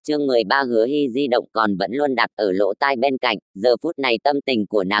Chương 13 Hứa Hy di động còn vẫn luôn đặt ở lỗ tai bên cạnh, giờ phút này tâm tình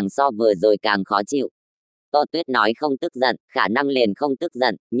của nàng so vừa rồi càng khó chịu. Tô Tuyết nói không tức giận, khả năng liền không tức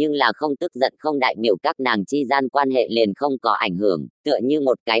giận, nhưng là không tức giận không đại biểu các nàng chi gian quan hệ liền không có ảnh hưởng, tựa như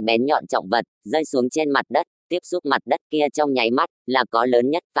một cái bén nhọn trọng vật, rơi xuống trên mặt đất, tiếp xúc mặt đất kia trong nháy mắt, là có lớn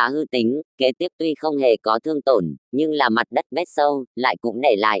nhất phá hư tính, kế tiếp tuy không hề có thương tổn, nhưng là mặt đất vết sâu, lại cũng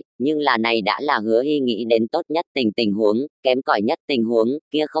để lại, nhưng là này đã là Hứa Hy nghĩ đến tốt nhất tình huống, kém cỏi nhất tình huống,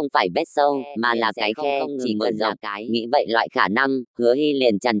 kia không phải vết sâu, mà là cái khe, chỉ mở rộng cái, nghĩ vậy loại khả năng, Hứa Hy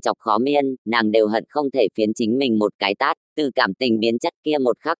liền trằn trọc khó miên, nàng đều hận không thể phiến chính mình một cái tát, từ cảm tình biến chất kia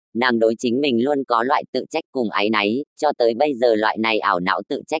một khắc, nàng đối chính mình luôn có loại tự trách cùng áy náy, cho tới bây giờ loại này ảo não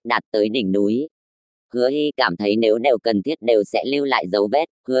tự trách đạt tới đỉnh núi. Hứa Hy cảm thấy nếu đều cần thiết đều sẽ lưu lại dấu vết,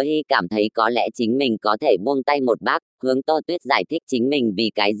 Hứa Hy cảm thấy có lẽ chính mình có thể buông tay một bác, hướng Tô Tuyết giải thích chính mình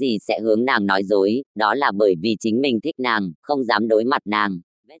vì cái gì sẽ hướng nàng nói dối, đó là bởi vì chính mình thích nàng, không dám đối mặt nàng.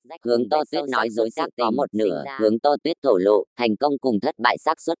 Hướng Tô Tuyết nói dối xác có một nửa, hướng Tô Tuyết thổ lộ, thành công cùng thất bại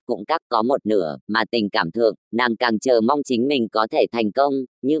xác suất cũng các có một nửa, mà tình cảm thượng, nàng càng chờ mong chính mình có thể thành công,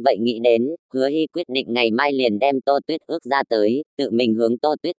 như vậy nghĩ đến, Hứa Hy quyết định ngày mai liền đem Tô Tuyết ước ra tới, tự mình hướng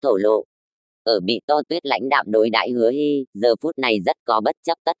Tô Tuyết thổ lộ. Ở bị Tô Tuyết lãnh đạm đối đãi Hứa Hy, giờ phút này rất có bất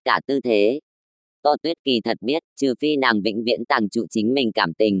chấp tất cả tư thế. Tô Tuyết kỳ thật biết, trừ phi nàng vĩnh viễn tàng trụ chính mình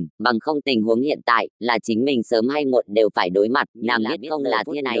cảm tình, bằng không tình huống hiện tại, là chính mình sớm hay muộn đều phải đối mặt, nàng biết không là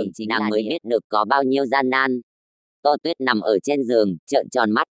thiên này, nàng mới biết được có bao nhiêu gian nan. Tô Tuyết nằm ở trên giường, trợn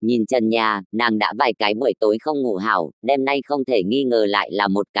tròn mắt, nhìn trần nhà, nàng đã vài cái buổi tối không ngủ hảo, đêm nay không thể nghi ngờ lại là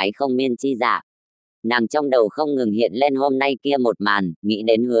một cái không miên chi dạ. Nàng trong đầu không ngừng hiện lên hôm nay kia một màn, nghĩ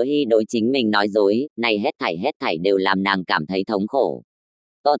đến Hứa Hy đối chính mình nói dối, này hết thảy đều làm nàng cảm thấy thống khổ.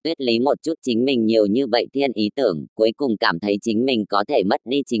 Tô Tuyết lý một chút chính mình nhiều như vậy thiên ý tưởng, cuối cùng cảm thấy chính mình có thể mất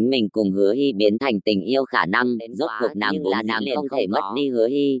đi chính mình cùng Hứa Hy biến thành tình yêu khả năng, rốt cuộc nàng là nàng không thể mất đi Hứa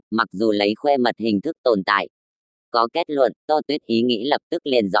Hy, mặc dù lấy khoe mật hình thức tồn tại. Có kết luận, Tô Tuyết ý nghĩ lập tức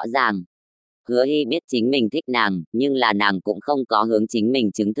liền rõ ràng. Hứa Hy biết chính mình thích nàng, nhưng là nàng cũng không có hướng chính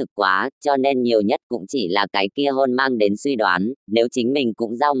mình chứng thực quá, cho nên nhiều nhất cũng chỉ là cái kia hôn mang đến suy đoán, nếu chính mình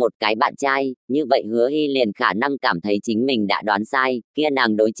cũng giao một cái bạn trai, như vậy Hứa Hy liền khả năng cảm thấy chính mình đã đoán sai, kia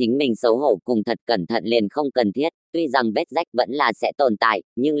nàng đối chính mình xấu hổ cùng thật cẩn thận liền không cần thiết, tuy rằng vết rách vẫn là sẽ tồn tại,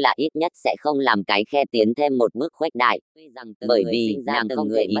 nhưng là ít nhất sẽ không làm cái khe tiến thêm một bước khuếch đại, bởi vì nàng không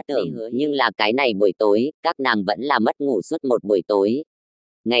thể ý tưởng, nhưng là cái này buổi tối, các nàng vẫn là mất ngủ suốt một buổi tối.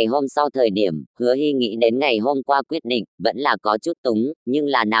 Ngày hôm sau thời điểm, Hứa Hy nghĩ đến ngày hôm qua quyết định, vẫn là có chút túng, nhưng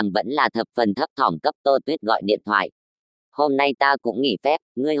là nàng vẫn là thập phần thấp thỏm cấp Tô Tuyết gọi điện thoại. Hôm nay ta cũng nghỉ phép,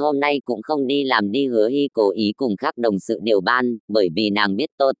 ngươi hôm nay cũng không đi làm đi. Hứa Hy cố ý cùng các đồng sự điều ban, bởi vì nàng biết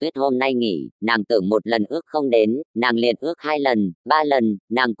Tô Tuyết hôm nay nghỉ, nàng tưởng một lần ước không đến, nàng liền ước 2 lần, 3 lần,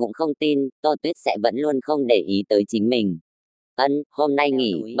 nàng cũng không tin, Tô Tuyết sẽ vẫn luôn không để ý tới chính mình. Hôm nay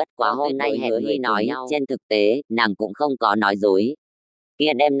nghỉ, bất quá hôm nay Hứa Hy nói, trên thực tế, nàng cũng không có nói dối.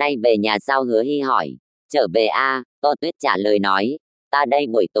 Kia đêm nay về nhà sao? Hứa Hy hỏi. Trở về a, Tô Tuyết trả lời nói. Ta đây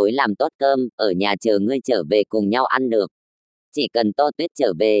buổi tối làm tốt cơm, ở nhà chờ ngươi trở về cùng nhau ăn được. Chỉ cần Tô Tuyết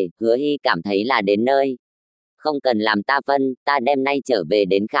trở về, Hứa Hy cảm thấy là đến nơi. Không cần làm ta phân, ta đêm nay trở về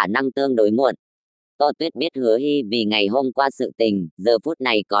đến khả năng tương đối muộn. Tô Tuyết biết Hứa Hy vì ngày hôm qua sự tình, giờ phút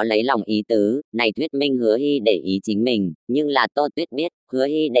này có lấy lòng ý tứ, này thuyết minh Hứa Hy để ý chính mình, nhưng là Tô Tuyết biết, Hứa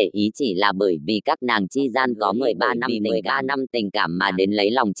Hy để ý chỉ là bởi vì các nàng chi gian có 13 năm tình cảm mà đến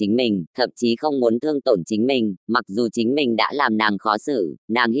lấy lòng chính mình, thậm chí không muốn thương tổn chính mình, mặc dù chính mình đã làm nàng khó xử,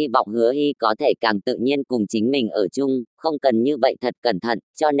 nàng hy vọng Hứa Hy có thể càng tự nhiên cùng chính mình ở chung, không cần như vậy thật cẩn thận,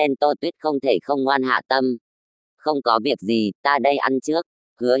 cho nên Tô Tuyết không thể không ngoan hạ tâm. Không có việc gì, ta đây ăn trước.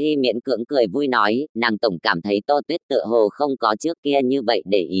 Hứa Hy miễn cưỡng cười vui nói, nàng tổng cảm thấy Tô Tuyết tựa hồ không có trước kia như vậy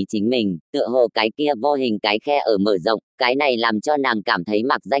để ý chính mình, tựa hồ cái kia vô hình cái khe ở mở rộng, cái này làm cho nàng cảm thấy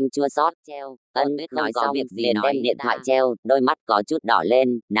mặc danh chua xót. Treo, nói xong việc gì liền đem điện thoại treo, đôi mắt có chút đỏ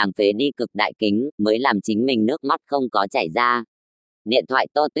lên, nàng phế đi cực đại kính, mới làm chính mình nước mắt không có chảy ra. Điện thoại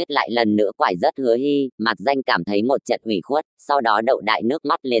Tô Tuyết lại lần nữa quải rất Hứa Hy, mặc danh cảm thấy một trận ủy khuất, sau đó đậu đại nước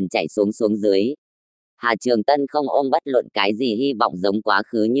mắt liền chảy xuống dưới. Hà Trường Tân không ôm bất luận cái gì hy vọng giống quá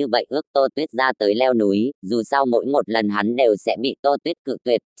khứ như vậy ước Tô Tuyết ra tới leo núi, dù sao mỗi một lần hắn đều sẽ bị Tô Tuyết cự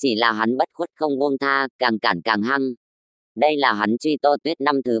tuyệt, chỉ là hắn bất khuất không buông tha, càng cản càng hăng. Đây là hắn truy Tô Tuyết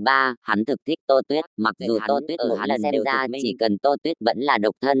năm thứ 3, hắn thực thích Tô Tuyết, mặc dù Tô Tuyết mỗi lần đều ra chỉ cần Tô Tuyết vẫn là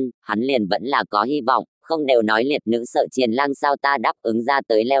độc thân, hắn liền vẫn là có hy vọng, không đều nói liệt nữ sợ triền lang sao ta đáp ứng ra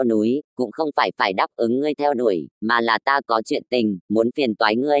tới leo núi, cũng không phải đáp ứng ngươi theo đuổi, mà là ta có chuyện tình, muốn phiền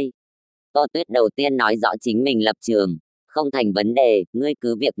toái ngươi. Tô Tuyết đầu tiên nói rõ chính mình lập trường, không thành vấn đề, ngươi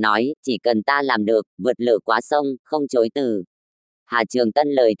cứ việc nói, chỉ cần ta làm được, vượt lửa quá sông, không chối từ. Hà Trường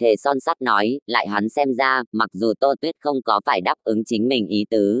Tân lời thề son sắt nói, lại hắn xem ra, mặc dù Tô Tuyết không có phải đáp ứng chính mình ý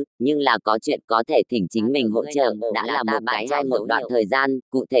tứ, nhưng là có chuyện có thể thỉnh chính mình hỗ trợ, đã là một cái hay một đoạn thời gian,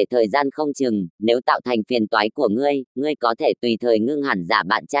 cụ thể thời gian không chừng, nếu tạo thành phiền toái của ngươi có thể tùy thời ngưng hẳn giả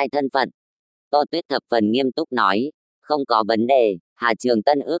bạn trai thân phận. Tô Tuyết thập phần nghiêm túc nói, không có vấn đề, Hà Trường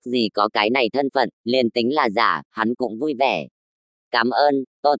Tân ước gì có cái này thân phận, liền tính là giả, hắn cũng vui vẻ. Cảm ơn,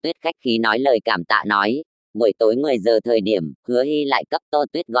 Tô Tuyết khách khí nói lời cảm tạ nói. Buổi tối 10 giờ thời điểm, Hứa Hy lại cấp Tô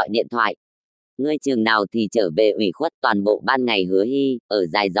Tuyết gọi điện thoại. Ngươi chừng nào thì trở về ủy khuất toàn bộ ban ngày. Hứa Hy, ở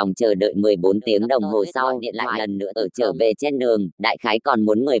dài dòng chờ đợi 14 tiếng đồng hồ sau, điện lại lần nữa ở trở về trên đường, đại khái còn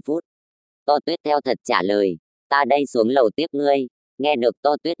muốn 10 phút. Tô Tuyết theo thật trả lời, ta đây xuống lầu tiếp ngươi. Nghe được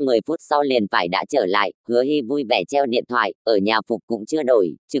Tô Tuyết 10 phút sau liền phải đã trở lại, Hứa Hy vui vẻ treo điện thoại, ở nhà phục cũng chưa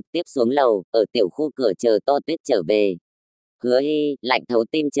đổi, trực tiếp xuống lầu, ở tiểu khu cửa chờ Tô Tuyết trở về. Hứa Hy, lạnh thấu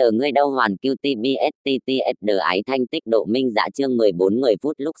tim chờ ngươi đâu. Hoàn QTBSTTSD ái thanh tích độ minh dã chương 14 10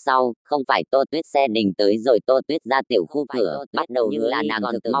 phút lúc sau, không phải Tô Tuyết xe đình tới rồi Tô Tuyết ra tiểu khu cửa, bắt đầu nhưng là nàng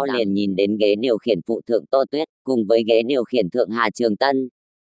thực mau liền nhìn đến ghế điều khiển phụ thượng Tô Tuyết, cùng với ghế điều khiển thượng Hà Trường Tân.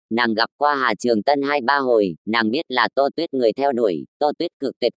 Nàng gặp qua Hà Trường Tân 2-3 hồi, nàng biết là Tô Tuyết người theo đuổi, Tô Tuyết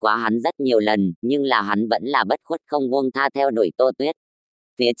cực tuyệt quá hắn rất nhiều lần, nhưng là hắn vẫn là bất khuất không buông tha theo đuổi Tô Tuyết.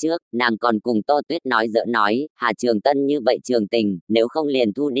 Phía trước, nàng còn cùng Tô Tuyết nói giỡn nói, Hà Trường Tân như vậy trường tình, nếu không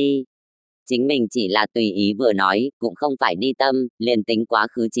liền thu đi. Chính mình chỉ là tùy ý vừa nói, cũng không phải đi tâm, liền tính quá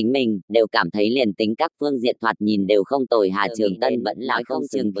khứ chính mình, đều cảm thấy liền tính các phương diện thoạt nhìn đều không tồi. Hà Trường Tân vẫn là không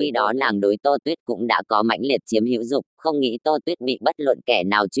chừng khi đó nàng đối Tô Tuyết cũng đã có mãnh liệt chiếm hữu dục, không nghĩ Tô Tuyết bị bất luận kẻ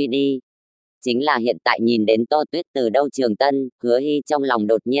nào truy đi. Chính là hiện tại nhìn đến Tô Tuyết từ đâu Trường Tân, Hứa Hy trong lòng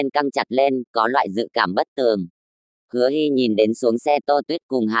đột nhiên căng chặt lên, có loại dự cảm bất tường. Hứa Hy nhìn đến xuống xe Tô Tuyết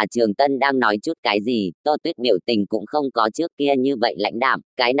cùng Hà Trường Tân đang nói chút cái gì, Tô Tuyết biểu tình cũng không có trước kia như vậy lãnh đạm,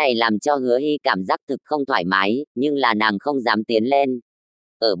 cái này làm cho Hứa Hy cảm giác thực không thoải mái, nhưng là nàng không dám tiến lên.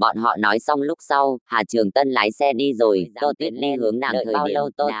 Ở bọn họ nói xong lúc sau, Hà Trường Tân lái xe đi rồi, Tô Tuyết đi hướng nàng thời bao lâu.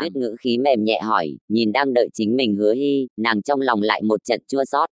 Tô Tuyết ngữ khí mềm nhẹ hỏi, nhìn đang đợi chính mình Hứa Hy, nàng trong lòng lại một trận chua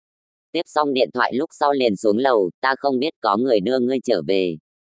xót. Tiếp xong điện thoại lúc sau liền xuống lầu, ta không biết có người đưa ngươi trở về.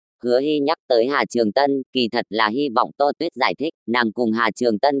 Hứa Hy nhắc tới Hà Trường Tân, kỳ thật là hy vọng Tô Tuyết giải thích, nàng cùng Hà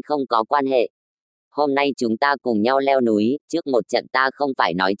Trường Tân không có quan hệ. Hôm nay chúng ta cùng nhau leo núi, trước một trận ta không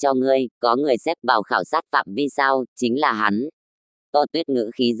phải nói cho ngươi, có người xếp vào khảo sát phạm vi sao, chính là hắn. Tô Tuyết ngữ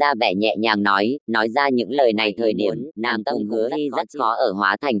khí ra vẻ nhẹ nhàng nói ra những lời này thời điểm, nàng cùng Hứa Hy rất khó ở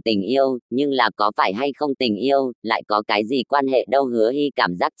hóa thành tình yêu, nhưng là có phải hay không tình yêu, lại có cái gì quan hệ đâu. Hứa Hy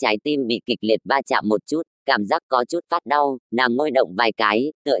cảm giác trái tim bị kịch liệt va chạm một chút, cảm giác có chút phát đau, nàng môi động vài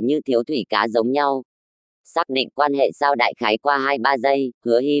cái, tựa như thiếu thủy cá giống nhau. Xác định quan hệ sao đại khái qua 2-3 giây,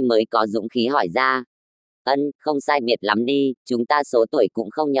 Hứa Hy mới có dũng khí hỏi ra. Không sai biệt lắm đi, chúng ta số tuổi cũng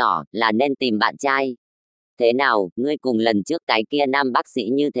không nhỏ, là nên tìm bạn trai. Thế nào, ngươi cùng lần trước cái kia nam bác sĩ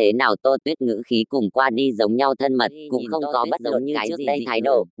như thế nào? Tô Tuyết ngữ khí cùng qua đi giống nhau thân mật, cũng không có bất luận cái trước đây thái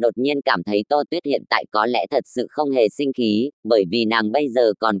độ, đột nhiên cảm thấy Tô Tuyết hiện tại có lẽ thật sự không hề sinh khí, bởi vì nàng bây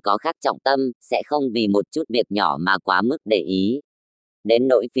giờ còn có khác trọng tâm, sẽ không vì một chút việc nhỏ mà quá mức để ý. Đến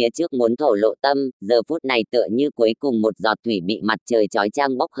nỗi phía trước muốn thổ lộ tâm, giờ phút này tựa như cuối cùng một giọt thủy bị mặt trời chói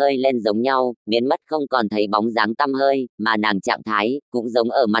chang bốc hơi lên giống nhau, biến mất không còn thấy bóng dáng tăm hơi, mà nàng trạng thái, cũng giống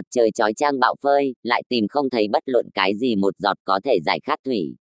ở mặt trời chói chang bạo phơi, lại tìm không thấy bất luận cái gì một giọt có thể giải khát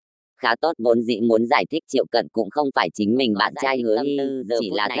thủy. Khá tốt, vốn dĩ muốn giải thích Triệu Cận cũng không phải chính mình bạn trai Hứa Hy, chỉ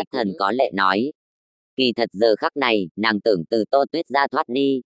là thất thần có lệ nói. Kỳ thật giờ khắc này, nàng tưởng từ Tô Tuyết ra thoát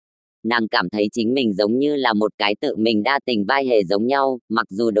đi. Nàng cảm thấy chính mình giống như là một cái tự mình đa tình vai hề giống nhau, mặc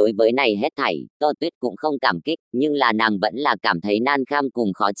dù đối với này hết thảy, Tô Tuyết cũng không cảm kích, nhưng là nàng vẫn là cảm thấy nan kham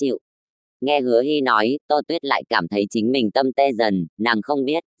cùng khó chịu. Nghe Hứa Hy nói, Tô Tuyết lại cảm thấy chính mình tâm tê dần, nàng không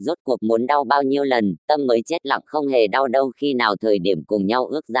biết, rốt cuộc muốn đau bao nhiêu lần, tâm mới chết lặng không hề đau đâu. Khi nào thời điểm cùng nhau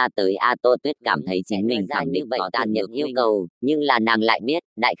ước ra tới Tô Tuyết cảm thấy chính mình khẳng định có tàn nhẫn yêu cầu, nhưng là nàng lại biết,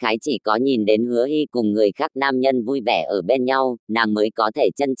 đại khái chỉ có nhìn đến Hứa Hy cùng người khác nam nhân vui vẻ ở bên nhau, nàng mới có thể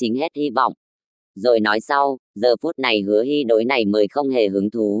chân chính hết hy vọng. Rồi nói sau, giờ phút này Hứa Hy đối này mới không hề hứng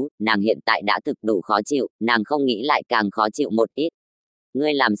thú, nàng hiện tại đã thực đủ khó chịu, nàng không nghĩ lại càng khó chịu một ít.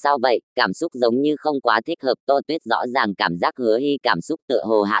 Ngươi làm sao vậy? Cảm xúc giống như không quá thích hợp. Tô Tuyết rõ ràng cảm giác Hứa Hy cảm xúc tựa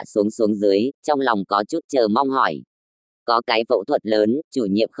hồ hạ xuống dưới, trong lòng có chút chờ mong hỏi. Có cái phẫu thuật lớn, chủ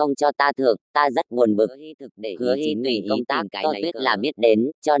nhiệm không cho ta thượng, ta rất buồn bực. Hứa Hy tùy ý công tác, Tô Tuyết là biết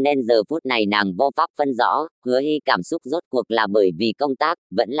đến, cho nên giờ phút này nàng vô pháp phân rõ, Hứa Hy cảm xúc rốt cuộc là bởi vì công tác,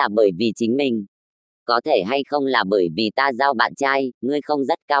 vẫn là bởi vì chính mình. Có thể hay không là bởi vì ta giao bạn trai, ngươi không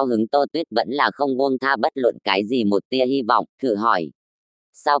rất cao hứng. Tô Tuyết vẫn là không buông tha bất luận cái gì một tia hy vọng, thử hỏi.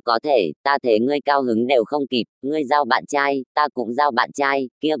 Sao có thể, ta thấy ngươi cao hứng đều không kịp, ngươi giao bạn trai, ta cũng giao bạn trai,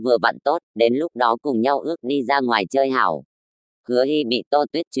 kia vừa vặn tốt, đến lúc đó cùng nhau ước đi ra ngoài chơi hảo. Hứa Hy bị Tô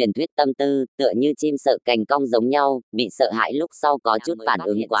Tuyết truyền thuyết tâm tư, tựa như chim sợ cành cong giống nhau, bị sợ hãi lúc sau có chút phản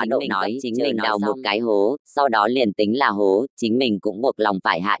ứng quá độ nói chính mình đào một cái hố, sau đó liền tính là hố, chính mình cũng buộc lòng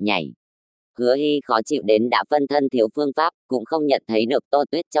phải hạ nhảy. Hứa Hy khó chịu đến đã phân thân thiếu phương pháp, cũng không nhận thấy được Tô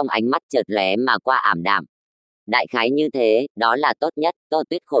Tuyết trong ánh mắt chợt lóe mà qua ảm đạm. Đại khái như thế, đó là tốt nhất, Tô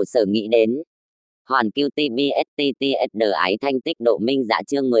Tuyết khổ sở nghĩ đến. Hoàn QTBSTTSD ái thanh tích độ minh dạ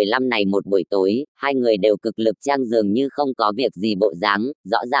chương 15 này một buổi tối, hai người đều cực lực trang dường như không có việc gì bộ dáng,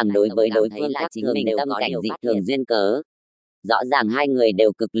 rõ ràng đối với đối phương khác chính mình tâm cảnh dị thường duyên cớ. Rõ ràng hai người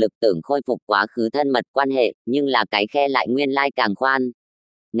đều cực lực tưởng khôi phục quá khứ thân mật quan hệ, nhưng là cái khe lại nguyên lai càng khoan.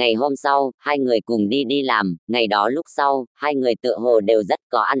 Ngày hôm sau, hai người cùng đi làm, ngày đó lúc sau, hai người tựa hồ đều rất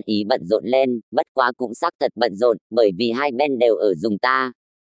có ăn ý bận rộn lên, bất quá cũng xác thật bận rộn, bởi vì hai bên đều ở dùng ta.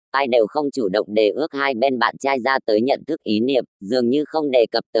 Ai đều không chủ động đề ước hai bên bạn trai ra tới nhận thức ý niệm, dường như không đề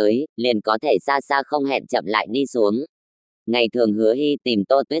cập tới, liền có thể xa xa không hẹn chậm lại đi xuống. Ngày thường Hứa Hy tìm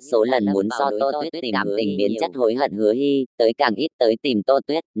Tô Tuyết số lần muốn so Tô Tuyết tìm cảm tình biến chất hối hận Hứa Hy, tới càng ít tới tìm Tô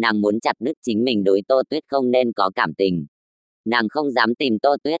Tuyết, nàng muốn chặt đứt chính mình đối Tô Tuyết không nên có cảm tình. Nàng không dám tìm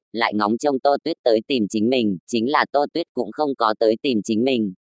Tô Tuyết, lại ngóng trông Tô Tuyết tới tìm chính mình, chính là Tô Tuyết cũng không có tới tìm chính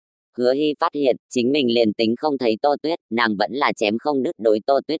mình. Hứa Hy phát hiện, chính mình liền tính không thấy Tô Tuyết, nàng vẫn là chém không đứt đối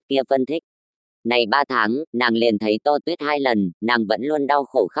Tô Tuyết kia phân thích. Này 3 tháng, nàng liền thấy Tô Tuyết 2 lần, nàng vẫn luôn đau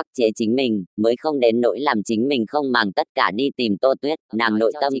khổ khắc chế chính mình, mới không đến nỗi làm chính mình không màng tất cả đi tìm Tô Tuyết. Nàng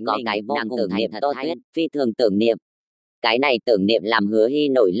nội tâm có cái vô cùng tưởng niệm Tô Tuyết, phi thường tưởng niệm. Cái này tưởng niệm làm Hứa Hy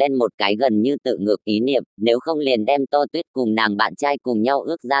nổi lên một cái gần như tự ngược ý niệm, nếu không liền đem Tô Tuyết cùng nàng bạn trai cùng nhau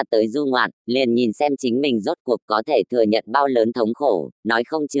ước ra tới du ngoạn, liền nhìn xem chính mình rốt cuộc có thể thừa nhận bao lớn thống khổ, nói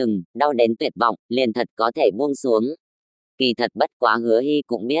không chừng, đau đến tuyệt vọng, liền thật có thể buông xuống. Kỳ thật bất quá Hứa Hy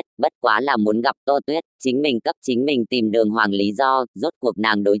cũng biết, bất quá là muốn gặp Tô Tuyết, chính mình cấp chính mình tìm đường hoàng lý do, rốt cuộc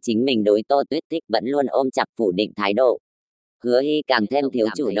nàng đối chính mình đối Tô Tuyết thích vẫn luôn ôm chặt phủ định thái độ. Hứa Hy càng thêm thiếu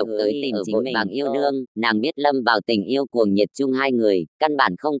chủ động tới tìm chính mình bằng yêu đương, nàng biết lâm vào tình yêu cuồng nhiệt chung hai người, căn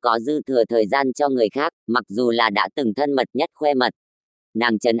bản không có dư thừa thời gian cho người khác, mặc dù là đã từng thân mật nhất khoe mật.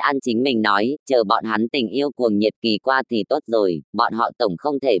 Nàng trấn an chính mình nói, chờ bọn hắn tình yêu cuồng nhiệt kỳ qua thì tốt rồi, bọn họ tổng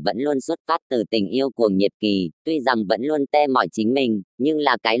không thể vẫn luôn xuất phát từ tình yêu cuồng nhiệt kỳ, tuy rằng vẫn luôn tê mỏi chính mình, nhưng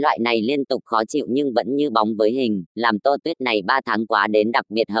là cái loại này liên tục khó chịu nhưng vẫn như bóng với hình, làm Tô Tuyết này 3 tháng quá đến đặc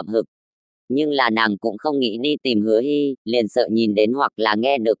biệt hậm hực. Nhưng là nàng cũng không nghĩ đi tìm Hứa Hy, liền sợ nhìn đến hoặc là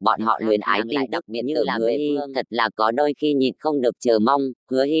nghe được bọn họ luyến ái tin đặc biệt như là Hứa Hy, thật là có đôi khi nhịn không được chờ mong,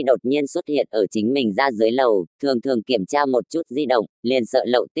 Hứa Hy đột nhiên xuất hiện ở chính mình ra dưới lầu, thường thường kiểm tra một chút di động, liền sợ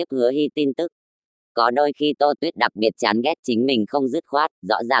lậu tiếp Hứa Hy tin tức. Có đôi khi Tô Tuyết đặc biệt chán ghét chính mình không dứt khoát,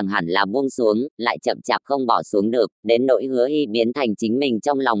 rõ ràng hẳn là buông xuống, lại chậm chạp không bỏ xuống được, đến nỗi Hứa Hy biến thành chính mình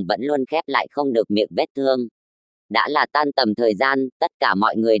trong lòng vẫn luôn khép lại không được miệng vết thương. Đã là tan tầm thời gian, tất cả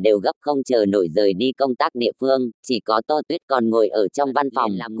mọi người đều gấp không chờ nổi rời đi công tác địa phương, chỉ có Tô Tuyết còn ngồi ở trong văn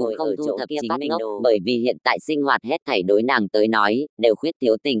phòng, cũng không thu thập chính mình ngốc, bởi vì hiện tại sinh hoạt hết thảy đối nàng tới nói, đều khuyết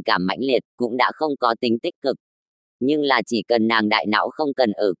thiếu tình cảm mãnh liệt, cũng đã không có tính tích cực. Nhưng là chỉ cần nàng đại não không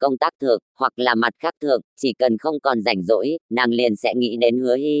cần ở công tác thượng, hoặc là mặt khác thượng, chỉ cần không còn rảnh rỗi, nàng liền sẽ nghĩ đến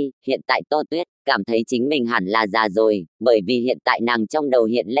Hứa Hy, hiện tại Tô Tuyết, cảm thấy chính mình hẳn là già rồi, bởi vì hiện tại nàng trong đầu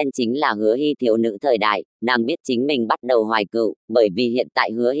hiện lên chính là Hứa Hy thiếu nữ thời đại, nàng biết chính mình bắt đầu hoài cựu, bởi vì hiện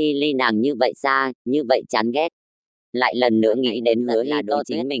tại Hứa Hy ly nàng như vậy xa, như vậy chán ghét. Lại lần nữa nghĩ đến Hứa Hy đối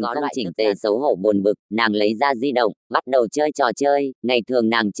chính mình không chỉnh tề xấu hổ buồn bực, nàng lấy ra di động, bắt đầu chơi trò chơi, ngày thường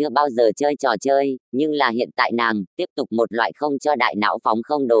nàng chưa bao giờ chơi trò chơi, nhưng là hiện tại nàng, tiếp tục một loại không cho đại não phóng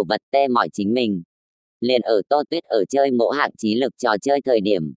không đồ vật tê mỏi chính mình. Liền ở Tô Tuyết ở chơi mỗ hạng trí lực trò chơi thời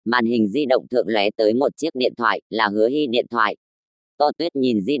điểm, màn hình di động thượng lóe tới một chiếc điện thoại, là Hứa Hy điện thoại. Tô Tuyết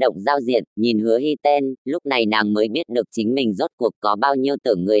nhìn di động giao diện, nhìn Hứa Hy tên, lúc này nàng mới biết được chính mình rốt cuộc có bao nhiêu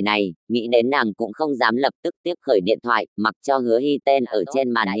tưởng người này, nghĩ đến nàng cũng không dám lập tức tiếp khởi điện thoại, mặc cho Hứa Hy tên ở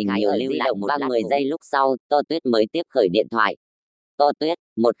trên màn hình nhiều lưu lại 30 giây lúc sau, Tô Tuyết mới tiếp khởi điện thoại. Tô Tuyết,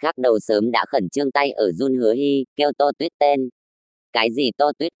 một khắc đầu sớm đã khẩn trương tay ở run Hứa Hy, kêu Tô Tuyết tên. Cái gì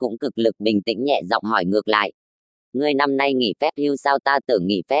Tô Tuyết cũng cực lực bình tĩnh nhẹ giọng hỏi ngược lại. Ngươi năm nay nghỉ phép hưu sao ta tưởng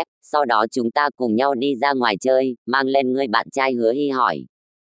nghỉ phép, sau đó chúng ta cùng nhau đi ra ngoài chơi, mang lên ngươi bạn trai Hứa Hy hỏi.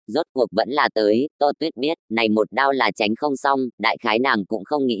 Rốt cuộc vẫn là tới, Tô Tuyết biết, này một đao là tránh không xong, đại khái nàng cũng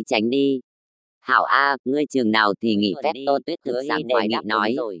không nghĩ tránh đi. Hảo A, ngươi trường nào thì nghỉ phép Tô Tuyết thực sáng khoái nghị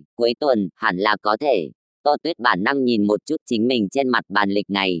nói, cuối tuần, hẳn là có thể. Tô Tuyết bản năng nhìn một chút chính mình trên mặt bàn lịch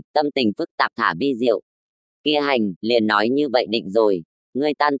ngày, tâm tình phức tạp thả vi diệu. Kia hành, liền nói như vậy định rồi.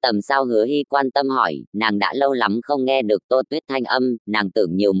 Ngươi tan tầm sao Hứa Hy quan tâm hỏi, nàng đã lâu lắm không nghe được Tô Tuyết thanh âm, nàng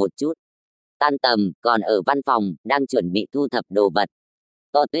tưởng nhiều một chút. Tan tầm, còn ở văn phòng, đang chuẩn bị thu thập đồ vật.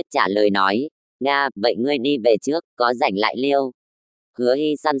 Tô Tuyết trả lời nói, Nga, vậy ngươi đi về trước, có rảnh lại liêu. Hứa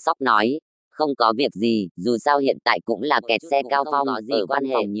Hy săn sóc nói, Không có việc gì, dù sao hiện tại cũng là kẹt xe cao phong, ở quan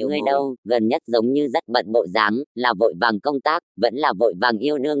hệ nhiều ngươi đâu, gần nhất giống như rất bận bộ dáng, là vội vàng công tác, vẫn là vội vàng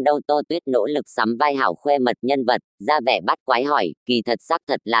yêu đương đâu. Tô Tuyết nỗ lực sắm vai hảo khoe mật nhân vật, ra vẻ bắt quái hỏi, kỳ thật xác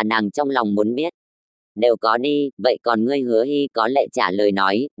thật là nàng trong lòng muốn biết. Đều có đi, vậy còn ngươi? Hứa Hy có lệ trả lời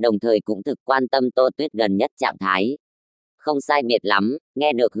nói, đồng thời cũng thực quan tâm Tô Tuyết gần nhất trạng thái. Không sai biệt lắm,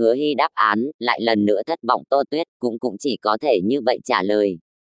 nghe được Hứa Hy đáp án, lại lần nữa thất vọng. Tô Tuyết cũng chỉ có thể như vậy trả lời.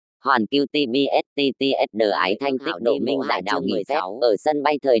 Hoàn Kiêu TBSTTSD ái thanh tích độ minh đại đạo nghỉ phép ở sân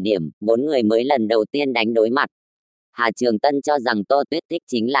bay thời điểm, bốn người mới lần đầu tiên đánh đối mặt. Hà Trường Tân cho rằng Tô Tuyết thích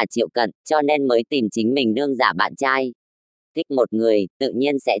chính là Triệu Cận, cho nên mới tìm chính mình đương giả bạn trai. Thích một người, tự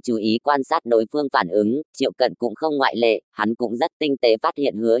nhiên sẽ chú ý quan sát đối phương phản ứng, Triệu Cận cũng không ngoại lệ, hắn cũng rất tinh tế phát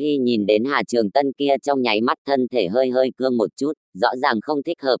hiện Hứa Hy nhìn đến Hà Trường Tân kia trong nháy mắt thân thể hơi hơi cương một chút, rõ ràng không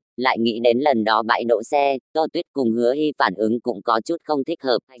thích hợp, lại nghĩ đến lần đó bãi đỗ xe, Tô Tuyết cùng Hứa Hy phản ứng cũng có chút không thích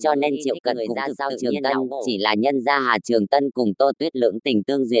hợp, cho nên Triệu Cận cũng thực tự Trường Tân, chỉ là nhân ra Hà Trường Tân cùng Tô Tuyết lưỡng tình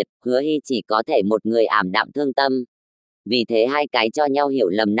tương duyệt, Hứa Hy chỉ có thể một người ảm đạm thương tâm. Vì thế hai cái cho nhau hiểu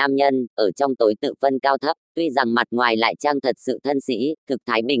lầm nam nhân, ở trong tối tự phân cao thấp, tuy rằng mặt ngoài lại trang thật sự thân sĩ, thực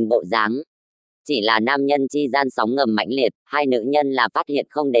thái bình bộ dáng. Chỉ là nam nhân chi gian sóng ngầm mãnh liệt, hai nữ nhân là phát hiện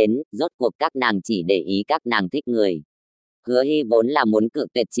không đến, rốt cuộc các nàng chỉ để ý các nàng thích người. Hứa Hy vốn là muốn cự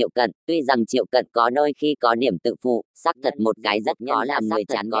tuyệt Triệu Cận, tuy rằng Triệu Cận có đôi khi có điểm tự phụ, xác thật một cái rất khó làm người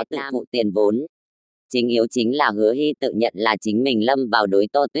chán ghét tự phụ tiền vốn. Chính yếu chính là Hứa Hy tự nhận là chính mình lâm vào đối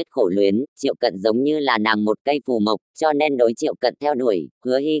Tô Tuyết khổ luyến, Triệu Cận giống như là nàng một cây phù mộc, cho nên đối Triệu Cận theo đuổi,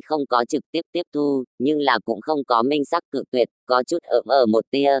 Hứa Hy không có trực tiếp tiếp thu, nhưng là cũng không có minh sắc cự tuyệt, có chút ở một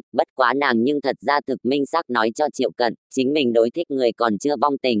tia, bất quá nàng nhưng thật ra thực minh sắc nói cho Triệu Cận, chính mình đối thích người còn chưa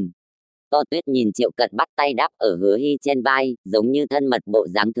vong tình. Tô Tuyết nhìn Triệu Cận bắt tay đáp ở Hứa Hy trên vai, giống như thân mật bộ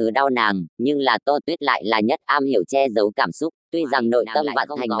dáng thứ đau nàng, nhưng là Tô Tuyết lại là nhất am hiểu che giấu cảm xúc, tuy rằng nội tâm vạn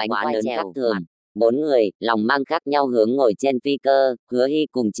thành bánh quá lớn khác thường. Bốn người, lòng mang khác nhau hướng ngồi trên phi cơ, Hứa Hy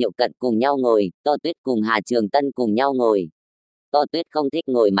cùng Triệu Cận cùng nhau ngồi, Tô Tuyết cùng Hà Trường Tân cùng nhau ngồi. Tô Tuyết không thích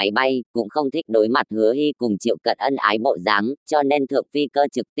ngồi máy bay, cũng không thích đối mặt Hứa Hy cùng Triệu Cận ân ái bộ dáng, cho nên thượng phi cơ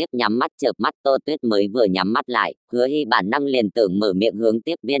trực tiếp nhắm mắt chợp mắt. Tô Tuyết mới vừa nhắm mắt lại, Hứa Hy bản năng liền tưởng mở miệng hướng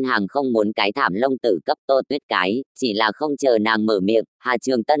tiếp viên hàng không muốn cái thảm lông tử cấp Tô Tuyết cái, chỉ là không chờ nàng mở miệng, Hà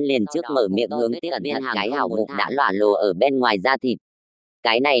Trường Tân liền trước mở miệng hướng tiếp viên hàng cái hào bụng đã lỏa lồ ở bên ngoài da thịt.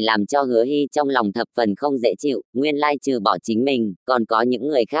 Cái này làm cho Hứa Hy trong lòng thập phần không dễ chịu, nguyên lai trừ bỏ chính mình, còn có những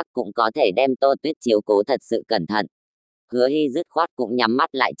người khác cũng có thể đem Tô Tuyết chiếu cố thật sự cẩn thận. Hứa Hy dứt khoát cũng nhắm mắt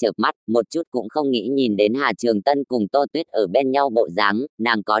lại chợp mắt, một chút cũng không nghĩ nhìn đến Hà Trường Tân cùng Tô Tuyết ở bên nhau bộ dáng,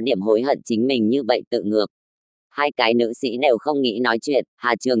 nàng có điểm hối hận chính mình như vậy tự ngược. Hai cái nữ sĩ đều không nghĩ nói chuyện,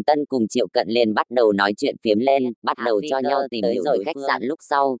 Hà Trường Tân cùng Triệu Cận liền bắt đầu nói chuyện phiếm lên, bắt đầu cho nhau tìm rồi khách sạn. Lúc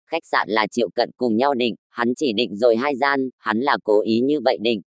sau, khách sạn là Triệu Cận cùng nhau định, hắn chỉ định rồi 2 gian, hắn là cố ý như vậy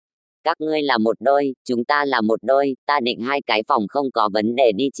định. Các ngươi là một đôi, chúng ta là một đôi, ta định 2 cái phòng không có vấn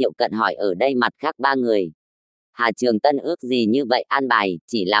đề đi. Triệu Cận hỏi ở đây mặt khác 3 người. Hà Trường Tân ước gì như vậy an bài,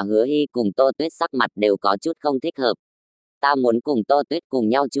 chỉ là Hứa Hy cùng Tô Tuyết sắc mặt đều có chút không thích hợp. Ta muốn cùng Tô Tuyết cùng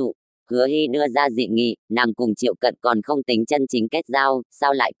nhau trụ. Hứa Hy đưa ra dị nghị, nàng cùng Triệu Cận còn không tính chân chính kết giao,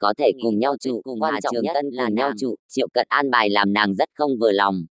 sao lại có thể cùng nhau trụ? Quan trọng nhất là nhau trụ, Triệu Cận an bài làm nàng rất không vừa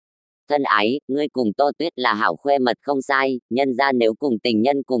lòng. Thân ái, ngươi cùng Tô Tuyết là hảo khoe mật không sai, nhân ra nếu cùng tình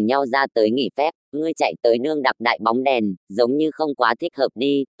nhân cùng nhau ra tới nghỉ phép, ngươi chạy tới nương đặc đại bóng đèn, giống như không quá thích hợp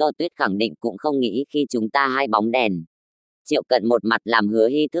đi. Tô Tuyết khẳng định cũng không nghĩ khi chúng ta 2 bóng đèn. Triệu Cận một mặt làm Hứa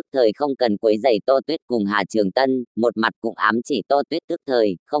Hy thức thời không cần quấy rầy Tô Tuyết cùng Hà Trường Tân, một mặt cũng ám chỉ Tô Tuyết thức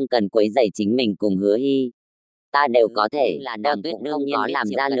thời, không cần quấy rầy chính mình cùng Hứa Hy. Ta đều có thể, là nàng Tuyết đương nhiên có làm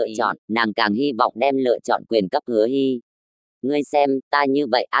ra lựa chọn, nàng càng hy vọng đem lựa chọn quyền cấp Hứa Hy. Ngươi xem, ta như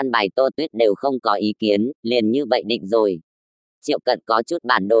vậy an bài Tô Tuyết đều không có ý kiến, liền như vậy định rồi. Triệu Cận có chút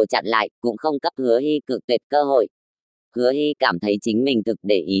bản đồ chặn lại, cũng không cấp Hứa Hy cự tuyệt cơ hội. Hứa Hy cảm thấy chính mình thực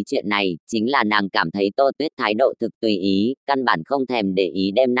để ý chuyện này, chính là nàng cảm thấy Tô Tuyết thái độ thực tùy ý, căn bản không thèm để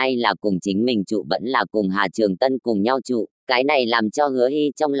ý đêm nay là cùng chính mình trụ vẫn là cùng Hà Trường Tân cùng nhau trụ. Cái này làm cho Hứa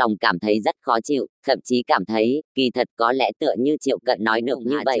Hy trong lòng cảm thấy rất khó chịu, thậm chí cảm thấy, kỳ thật có lẽ tựa như Triệu Cận nói được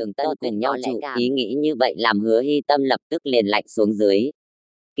như vậy, Tô cùng nhau trụ, ý nghĩ như vậy làm Hứa Hy tâm lập tức liền lạnh xuống dưới.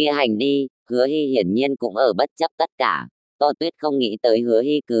 Kia hành đi, Hứa Hy hiển nhiên cũng ở bất chấp tất cả. Tô Tuyết không nghĩ tới Hứa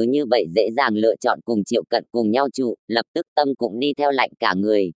Hy cứ như vậy dễ dàng lựa chọn cùng Triệu Cận cùng nhau trụ, lập tức tâm cũng đi theo lạnh cả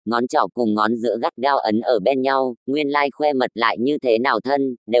người, ngón trỏ cùng ngón giữa gắt gao ấn ở bên nhau, nguyên lai khoe mật lại như thế nào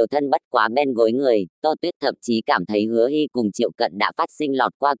thân, đều thân bất quá bên gối người. Tô Tuyết thậm chí cảm thấy Hứa Hy cùng Triệu Cận đã phát sinh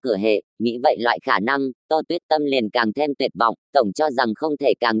lọt qua cửa hệ, nghĩ vậy loại khả năng, Tô Tuyết tâm liền càng thêm tuyệt vọng, tổng cho rằng không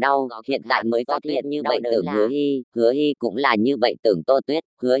thể càng đau, hiện tại mới phát hiện như vậy tưởng Hứa Hy cũng là như vậy tưởng Tô Tuyết,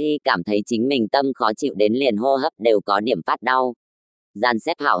 Hứa Hy cảm thấy chính mình tâm khó chịu đến liền hô hấp đều có điểm phát đau. Dàn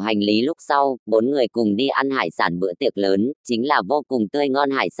xếp hảo hành lý lúc sau, 4 người cùng đi ăn hải sản bữa tiệc lớn, chính là vô cùng tươi ngon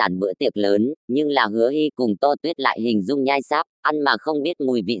hải sản bữa tiệc lớn, nhưng là Hứa Hy cùng Tô Tuyết lại hình dung nhai sáp, ăn mà không biết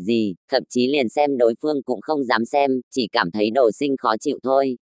mùi vị gì, thậm chí liền xem đối phương cũng không dám xem, chỉ cảm thấy đồ sinh khó chịu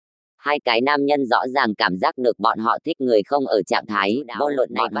thôi. Hai cái nam nhân rõ ràng cảm giác được bọn họ thích người không ở trạng thái, vô luận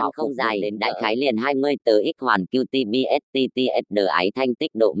này văn không dài, đại khái liền 20 tới x hoàn QTBSTTSD ái thanh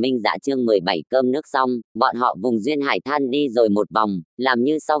tích độ minh dạ chương 17 cơm nước xong, bọn họ vùng duyên hải than đi rồi một vòng, làm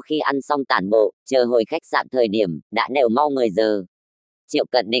như sau khi ăn xong tản bộ, chờ hồi khách sạn thời điểm, đã đều mau 10 giờ. Triệu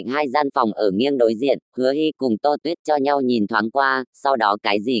Cận định 2 gian phòng ở nghiêng đối diện, Hứa Hy cùng Tô Tuyết cho nhau nhìn thoáng qua, sau đó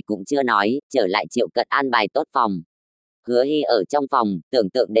cái gì cũng chưa nói, trở lại Triệu Cận an bài tốt phòng. Hứa Hy ở trong phòng, tưởng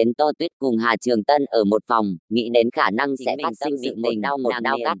tượng đến Tô Tuyết cùng Hà Trường Tân ở một phòng, nghĩ đến khả năng sẽ phát sinh sự tình, một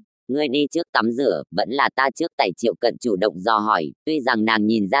đau cắt. Ngươi đi trước tắm rửa, vẫn là ta trước tẩy. Triệu Cận chủ động dò hỏi, tuy rằng nàng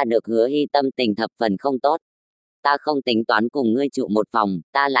nhìn ra được Hứa Hy tâm tình thập phần không tốt. Ta không tính toán cùng ngươi trụ một phòng,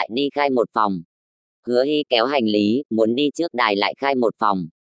 ta lại đi khai một phòng. Hứa Hy kéo hành lý, muốn đi trước đài lại khai một phòng.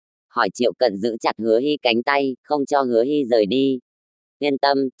 Hỏi Triệu Cận giữ chặt Hứa Hy cánh tay, không cho Hứa Hy rời đi. Yên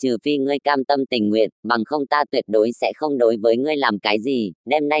tâm, trừ phi ngươi cam tâm tình nguyện, bằng không ta tuyệt đối sẽ không đối với ngươi làm cái gì,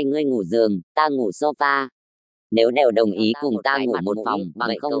 đêm nay ngươi ngủ giường, ta ngủ sofa. Nếu đều đồng ý cùng ta ngủ một phòng,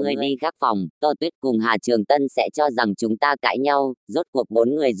 bằng không ngươi đi khác phòng, Tô Tuyết cùng Hà Trường Tân sẽ cho rằng chúng ta cãi nhau, rốt cuộc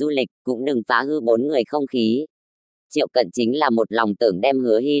 4 người du lịch, cũng đừng phá hư 4 người không khí. Triệu Cận chính là một lòng tưởng đem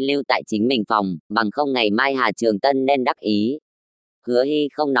Hứa Hy lưu tại chính mình phòng, bằng không ngày mai Hà Trường Tân nên đắc ý. Hứa Hy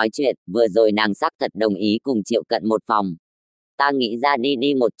không nói chuyện, vừa rồi nàng xác thật đồng ý cùng Triệu Cận một phòng. Ta nghĩ ra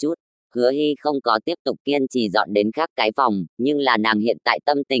đi một chút. Hứa Hy không có tiếp tục kiên trì dọn đến khác cái phòng, nhưng là nàng hiện tại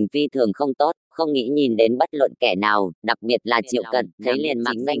tâm tình phi thường không tốt, không nghĩ nhìn đến bất luận kẻ nào, đặc biệt là Triệu Cận, thấy liền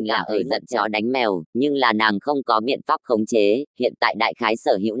mặc danh là ở giận chó đánh mèo, nhưng là nàng không có biện pháp khống chế, hiện tại đại khái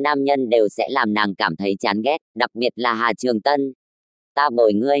sở hữu nam nhân đều sẽ làm nàng cảm thấy chán ghét, đặc biệt là Hà Trường Tân. Ta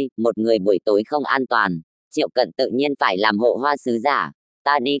bồi ngươi, một người buổi tối không an toàn. Triệu Cận tự nhiên phải làm hộ hoa sứ giả.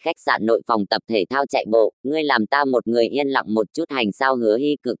 Ta đi khách sạn nội phòng tập thể thao chạy bộ, ngươi làm ta một người yên lặng một chút hành sao. Hứa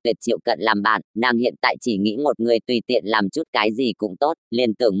Hy cự tuyệt Triệu Cận làm bạn, nàng hiện tại chỉ nghĩ một người tùy tiện làm chút cái gì cũng tốt,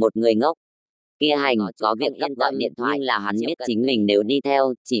 liền tưởng một người ngốc. Kia hành có việc gấp gọi điện thoại, nhưng là hắn biết chính mình nếu đi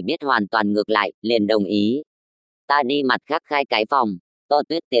theo, chỉ biết hoàn toàn ngược lại, liền đồng ý. Ta đi mặt khác khai cái phòng. Tô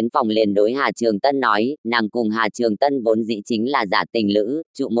Tuyết tiến phòng liền đối Hà Trường Tân nói, nàng cùng Hà Trường Tân vốn dĩ chính là giả tình lữ,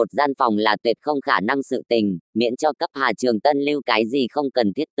 trụ một gian phòng là tuyệt không khả năng sự tình, miễn cho cấp Hà Trường Tân lưu cái gì không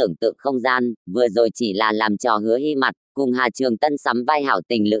cần thiết tưởng tượng không gian, vừa rồi chỉ là làm trò Hứa Hy mặt, cùng Hà Trường Tân sắm vai hảo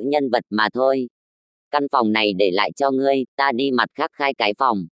tình lữ nhân vật mà thôi. Căn phòng này để lại cho ngươi, ta đi mặt khác khai cái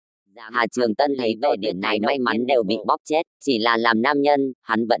phòng. Hà Trường Tân thấy về điểm này may mắn đều bị bóp chết, chỉ là làm nam nhân,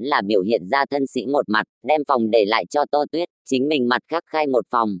 hắn vẫn là biểu hiện ra thân sĩ một mặt, đem phòng để lại cho Tô Tuyết, chính mình mặt khác khai một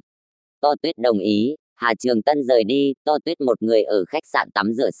phòng. Tô Tuyết đồng ý, Hà Trường Tân rời đi, Tô Tuyết một người ở khách sạn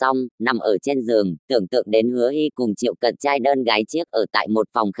tắm rửa xong, nằm ở trên giường, tưởng tượng đến Hứa Hy cùng Triệu Cận trai đơn gái chiếc ở tại một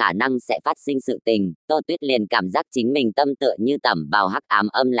phòng khả năng sẽ phát sinh sự tình, Tô Tuyết liền cảm giác chính mình tâm tựa như tẩm vào hắc ám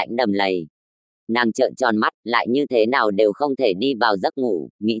âm lãnh đầm lầy. Nàng trợn tròn mắt, lại như thế nào đều không thể đi vào giấc ngủ,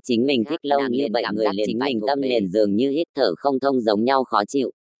 nghĩ chính mình thích lâu như vậy người liền chính mình tâm liền dường như hít thở không thông giống nhau khó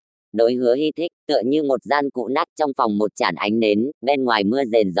chịu. Đối Hứa Hy thích, tựa như một gian cũ nát trong phòng một chản ánh nến, bên ngoài mưa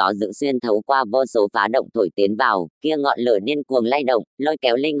rền gió dữ xuyên thấu qua vô số phá động thổi tiến vào, kia ngọn lửa điên cuồng lay động, lôi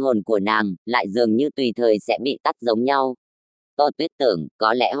kéo linh hồn của nàng, lại dường như tùy thời sẽ bị tắt giống nhau. Tô Tuyết tưởng,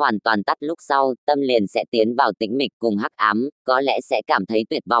 có lẽ hoàn toàn tắt lúc sau, tâm liền sẽ tiến vào tĩnh mịch cùng hắc ám, có lẽ sẽ cảm thấy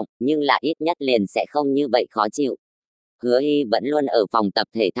tuyệt vọng, nhưng là ít nhất liền sẽ không như vậy khó chịu. Hứa Hy vẫn luôn ở phòng tập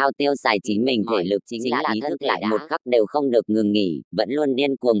thể thao tiêu xài chính mình thể lực, chính là ý thức lại một khắc đều không được ngừng nghỉ, vẫn luôn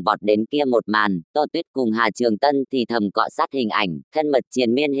điên cuồng vọt đến kia một màn. Tô Tuyết cùng Hà Trường Tân thì thầm cọ sát hình ảnh, thân mật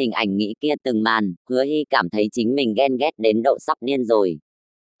triền miên hình ảnh nghĩ kia từng màn, Hứa Hy cảm thấy chính mình ghen ghét đến độ sắp điên rồi.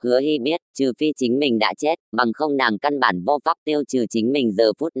 Hứa Hy biết, trừ phi chính mình đã chết, bằng không nàng căn bản vô pháp tiêu trừ chính mình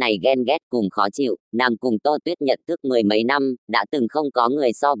giờ phút này ghen ghét cùng khó chịu. Nàng cùng Tô Tuyết nhận thức 10 mấy năm, đã từng không có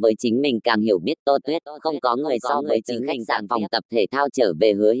người so với chính mình càng hiểu biết Tô Tuyết, không có người so với chính khách sạn phòng tập thể thao trở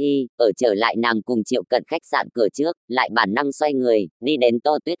về Hứa Hy, ở trở lại nàng cùng Triệu Cận khách sạn cửa trước, lại bản năng xoay người, đi đến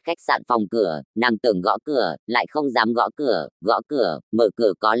Tô Tuyết khách sạn phòng cửa, nàng tưởng gõ cửa, lại không dám gõ cửa, mở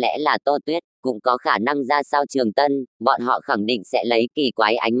cửa có lẽ là Tô Tuyết. Cũng có khả năng ra sao Trường Tân, bọn họ khẳng định sẽ lấy kỳ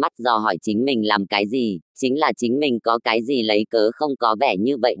quái ánh mắt dò hỏi chính mình làm cái gì, chính là chính mình có cái gì lấy cớ không có vẻ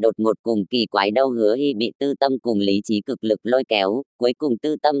như vậy đột ngột cùng kỳ quái đâu. Hứa Hy bị tư tâm cùng lý trí cực lực lôi kéo, cuối cùng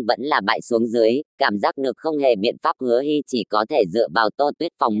tư tâm vẫn là bại xuống dưới, cảm giác được không hề biện pháp. Hứa Hy chỉ có thể dựa vào Tô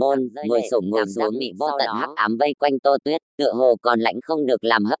Tuyết phòng môn, ngồi xuống bị vô tận hắc ám vây quanh Tô Tuyết, tựa hồ còn lãnh không được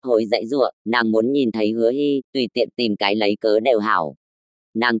làm hấp hối dãy giụa, nàng muốn nhìn thấy Hứa Hy, tùy tiện tìm cái lấy cớ đều hảo.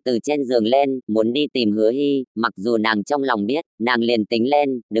 nàng từ trên giường lên, muốn đi tìm Hứa Hy, mặc dù nàng trong lòng biết, nàng liền tính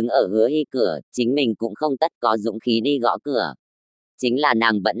lên, đứng ở Hứa Hy cửa, chính mình cũng không tất có dũng khí đi gõ cửa. Chính là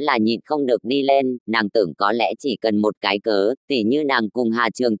nàng vẫn là nhịn không được đi lên, nàng tưởng có lẽ chỉ cần một cái cớ, tỉ như nàng cùng Hà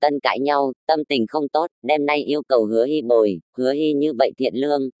Trường Tân cãi nhau, tâm tình không tốt, đêm nay yêu cầu Hứa Hy bồi, Hứa Hy như vậy thiện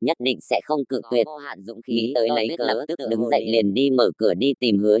lương, nhất định sẽ không cự tuyệt. Vô hạn dũng khí nghĩ tới lấy cớ lập tức đứng dậy liền đi mở cửa đi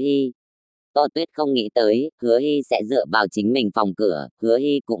tìm Hứa Hy. Tô Tuyết không nghĩ tới, Hứa Hy sẽ dựa vào chính mình phòng cửa, Hứa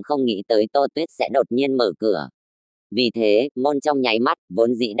Hy cũng không nghĩ tới Tô Tuyết sẽ đột nhiên mở cửa. Vì thế, môn trong nháy mắt,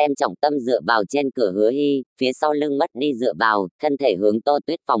 vốn dĩ đem trọng tâm dựa vào trên cửa Hứa Hy, phía sau lưng mất đi dựa vào, thân thể hướng Tô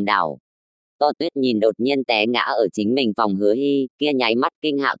Tuyết phòng đảo. Tô Tuyết nhìn đột nhiên té ngã ở chính mình phòng Hứa Hy, kia nháy mắt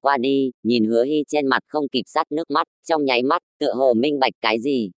kinh hạ qua đi, nhìn Hứa Hy trên mặt không kịp sát nước mắt, trong nháy mắt, tựa hồ minh bạch cái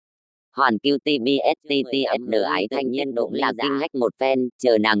gì. Hoàn QTBSTTFN ái thanh niên cũng là kinh hách một phen,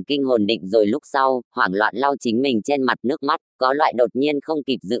 chờ nàng kinh hồn định rồi lúc sau, hoảng loạn lau chính mình trên mặt nước mắt, có loại đột nhiên không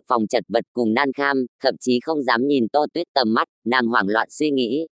kịp dự phòng chật vật cùng nan kham, thậm chí không dám nhìn Tô Tuyết tầm mắt, nàng hoảng loạn suy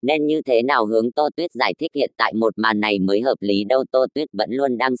nghĩ, nên như thế nào hướng Tô Tuyết giải thích hiện tại một màn này mới hợp lý đâu. Tô Tuyết vẫn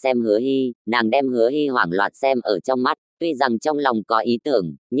luôn đang xem Hứa Hy, nàng đem Hứa Hy hoảng loạn xem ở trong mắt. Tuy rằng trong lòng có ý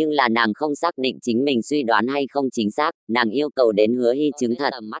tưởng, nhưng là nàng không xác định chính mình suy đoán hay không chính xác, nàng yêu cầu đến Hứa Hy chứng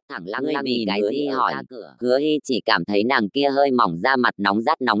thật. Mắt thẳng lăng lăng vì cái gì hỏi, Hứa Hy chỉ cảm thấy nàng kia hơi mỏng da mặt nóng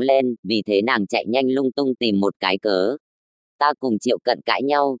rát nóng lên, vì thế nàng chạy nhanh lung tung tìm một cái cớ. Ta cùng Triệu Cận cãi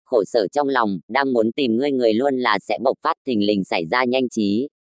nhau, khổ sở trong lòng, đang muốn tìm ngươi người luôn là sẽ bộc phát thình lình xảy ra nhanh trí.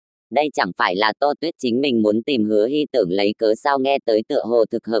 Đây chẳng phải là Tô Tuyết chính mình muốn tìm Hứa Hy tưởng lấy cớ sao nghe tới tựa hồ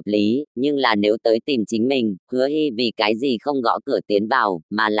thực hợp lý, nhưng là nếu tới tìm chính mình, Hứa Hy vì cái gì không gõ cửa tiến vào,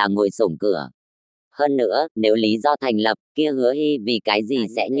 mà là ngồi xổm cửa. Hơn nữa, nếu lý do thành lập, kia Hứa Hy vì cái gì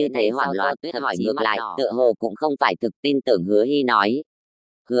sẽ như thế hoảng loạn. Tuyết hỏi ngược lại, tựa hồ cũng không phải thực tin tưởng Hứa Hy nói.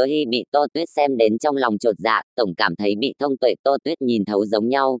 Hứa Hy bị Tô Tuyết xem đến trong lòng chột dạ, tổng cảm thấy bị thông tuệ Tô Tuyết nhìn thấu giống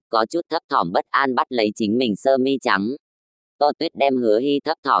nhau, có chút thấp thỏm bất an bắt lấy chính mình sơ mi trắng. Tô Tuyết đem Hứa Hy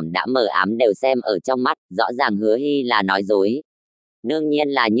thấp thỏm đã mờ ám đều xem ở trong mắt, rõ ràng Hứa Hy là nói dối. Đương nhiên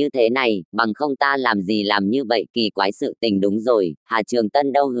là như thế này, bằng không ta làm gì làm như vậy kỳ quái sự tình. Đúng rồi, Hà Trường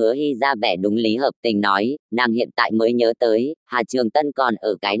Tân đâu? Hứa Hy ra vẻ đúng lý hợp tình nói, nàng hiện tại mới nhớ tới, Hà Trường Tân còn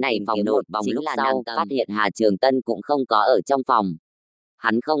ở cái này phòng một vòng lúc sau, phát hiện Hà Trường Tân cũng không có ở trong phòng.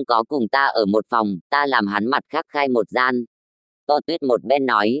 Hắn không có cùng ta ở một phòng, ta làm hắn mặt khác khai một gian. Tô Tuyết một bên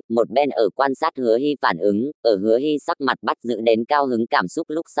nói, một bên ở quan sát Hứa Hy phản ứng, ở Hứa Hy sắc mặt bắt giữ đến cao hứng cảm xúc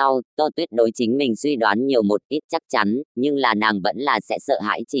lúc sau, Tô Tuyết đối chính mình suy đoán nhiều một ít chắc chắn, nhưng là nàng vẫn là sẽ sợ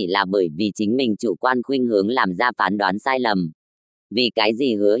hãi chỉ là bởi vì chính mình chủ quan khuynh hướng làm ra phán đoán sai lầm. Vì cái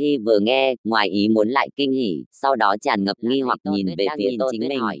gì? Hứa Hy vừa nghe, ngoài ý muốn lại kinh hỉ, sau đó tràn ngập nghi hoặc nhìn về phía chính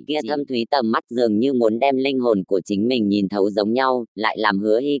mình, kia thâm thúy tầm mắt dường như muốn đem linh hồn của chính mình nhìn thấu giống nhau, lại làm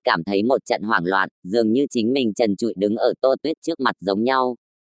Hứa Hy cảm thấy một trận hoảng loạn, dường như chính mình trần trụi đứng ở Tô Tuyết trước mặt giống nhau.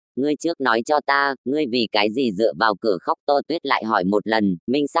 Ngươi trước nói cho ta, ngươi vì cái gì dựa vào cửa khóc? Tô Tuyết lại hỏi một lần,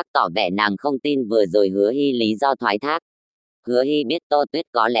 minh sắc tỏ vẻ nàng không tin vừa rồi Hứa Hy lý do thoái thác. Hứa Hy biết Tô Tuyết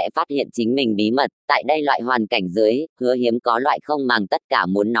có lẽ phát hiện chính mình bí mật, tại đây loại hoàn cảnh dưới, Hứa hiếm có loại không màng tất cả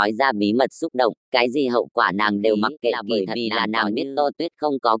muốn nói ra bí mật xúc động, cái gì hậu quả nàng đều mặc kệ, bởi vì là nàng biết Tô Tuyết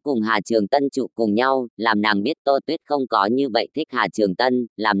không có cùng Hà Trường Tân trụ cùng nhau, làm nàng biết Tô Tuyết không có như vậy thích Hà Trường Tân,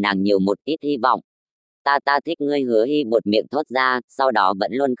 làm nàng nhiều một ít hy vọng. Ta thích ngươi. Hứa Hy buột miệng thốt ra, sau đó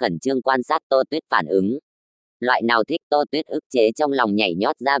vẫn luôn khẩn trương quan sát Tô Tuyết phản ứng. Loại nào thích? Tô Tuyết ức chế trong lòng nhảy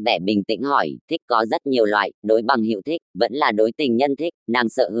nhót ra vẻ bình tĩnh hỏi, thích có rất nhiều loại, đối bằng hữu thích, vẫn là đối tình nhân thích, nàng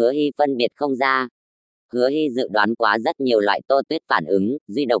sợ Hứa Hy phân biệt không ra. Hứa Hy dự đoán quá rất nhiều loại Tô Tuyết phản ứng,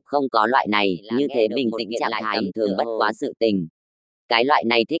 duy độc không có loại này, như thế bình tĩnh trạng thái tầm thường bất quá sự tình. Cái loại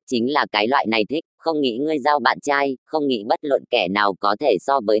này thích chính là cái loại này thích, không nghĩ ngươi giao bạn trai, không nghĩ bất luận kẻ nào có thể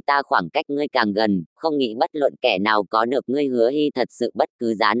so với ta khoảng cách ngươi càng gần, không nghĩ bất luận kẻ nào có được ngươi. Hứa Hy thật sự bất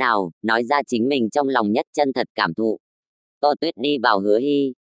cứ giá nào, nói ra chính mình trong lòng nhất chân thật cảm thụ. Tô Tuyết đi vào Hứa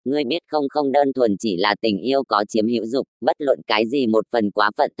Hy, ngươi biết không, không đơn thuần chỉ là tình yêu có chiếm hữu dục, bất luận cái gì một phần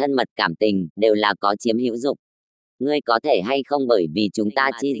quá phận thân mật cảm tình, đều là có chiếm hữu dục. Ngươi có thể hay không bởi vì chúng ta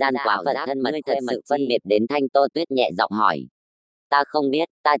chi gian quá phận thân mật thật sự phân biệt đến thanh? Tô Tuyết nhẹ giọng hỏi. Ta không biết,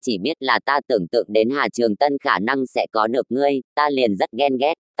 ta chỉ biết là ta tưởng tượng đến Hà Trường Tân khả năng sẽ có được ngươi, ta liền rất ghen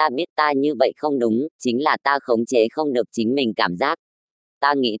ghét, ta biết ta như vậy không đúng, chính là ta khống chế không được chính mình cảm giác.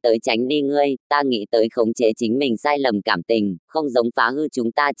 Ta nghĩ tới tránh đi ngươi, ta nghĩ tới khống chế chính mình sai lầm cảm tình, không giống phá hư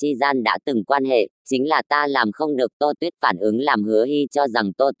chúng ta chi gian đã từng quan hệ, chính là ta làm không được. Tô Tuyết phản ứng làm Hứa Hy cho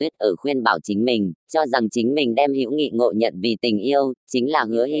rằng Tô Tuyết ở khuyên bảo chính mình, cho rằng chính mình đem hữu nghị ngộ nhận vì tình yêu, chính là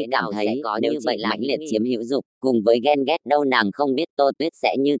Hứa Hy cảm thấy có như vậy mãnh liệt chiếm hữu dục, cùng với ghen ghét đâu. Nàng không biết Tô Tuyết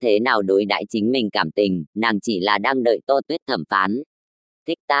sẽ như thế nào đối đãi chính mình cảm tình, nàng chỉ là đang đợi Tô Tuyết thẩm phán.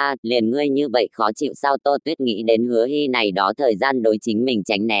 thích ta, liền ngươi như vậy khó chịu sao? Tô Tuyết nghĩ đến Hứa Hy này đó thời gian đối chính mình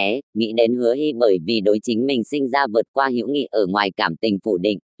tránh né, nghĩ đến Hứa Hy bởi vì đối chính mình sinh ra vượt qua hữu nghị ở ngoài cảm tình phủ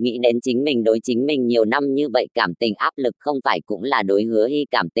định, nghĩ đến chính mình đối chính mình nhiều năm như vậy cảm tình áp lực không phải cũng là đối Hứa Hy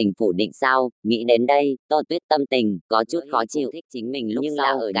cảm tình phủ định sao? Nghĩ đến đây, Tô Tuyết tâm tình có chút khó chịu, thích chính mình lúc nhưng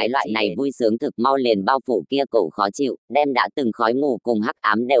sau ở cái loại này vui sướng thực mau liền bao phủ kia cổ khó chịu, đem đã từng khói mù cùng hắc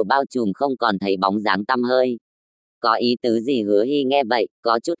ám đều bao trùm không còn thấy bóng dáng tăm hơi. Có ý tứ gì? Hứa Hy nghe vậy,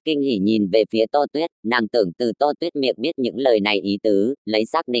 có chút kinh hỉ nhìn về phía Tô Tuyết, nàng tưởng từ Tô Tuyết miệng biết những lời này ý tứ, lấy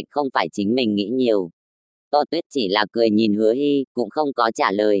xác định không phải chính mình nghĩ nhiều. Tô Tuyết chỉ là cười nhìn Hứa Hy, cũng không có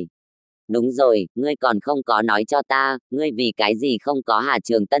trả lời. Đúng rồi, ngươi còn không có nói cho ta, ngươi vì cái gì không có Hà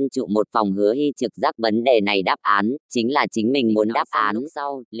Trường Tân trụ một phòng? Hứa Hy trực giác vấn đề này đáp án, chính là chính mình muốn đáp án. Lúc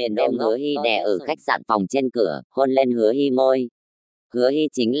sau, liền đem Hứa Hy đè ở khách sạn phòng trên cửa, hôn lên Hứa Hy môi. Hứa Hy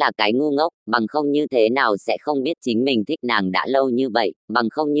chính là cái ngu ngốc, bằng không như thế nào sẽ không biết chính mình thích nàng đã lâu như vậy, bằng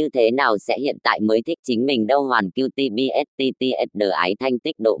không như thế nào sẽ hiện tại mới thích chính mình đâu. Hoàn QTBSTTSD ái thanh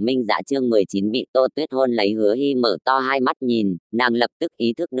tích độ minh dã chương 19 bị Tô Tuyết hôn lấy. Hứa Hy mở to hai mắt nhìn, nàng lập tức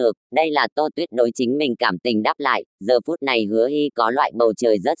ý thức được, đây là Tô Tuyết đối chính mình cảm tình đáp lại. Giờ phút này Hứa Hy có loại bầu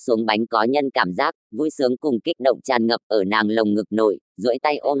trời rớt xuống bánh có nhân cảm giác, vui sướng cùng kích động tràn ngập ở nàng lồng ngực nội, duỗi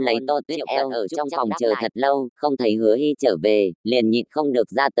tay ôm lấy Tô Tuyết eo ở trong phòng chờ thật lâu, không thấy Hứa Hy trở về, liền nhịn không được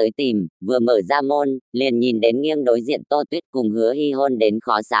ra tới tìm, vừa mở ra môn, liền nhìn đến nghiêng đối diện Tô Tuyết cùng Hứa Hy hôn đến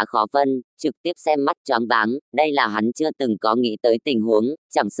khó xá khó phân, trực tiếp xem mắt choáng váng, đây là hắn chưa từng có nghĩ tới tình huống,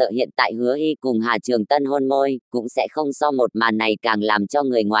 chẳng sợ hiện tại Hứa Hy cùng Hà Trường Tân hôn môi, cũng sẽ không so một màn này càng làm cho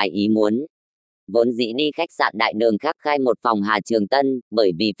người ngoài ý muốn. Vốn dĩ đi khách sạn đại đường khác khai một phòng Hà Trường Tân,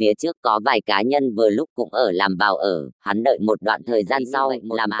 bởi vì phía trước có vài cá nhân vừa lúc cũng ở làm vào ở, hắn đợi một đoạn thời gian sau,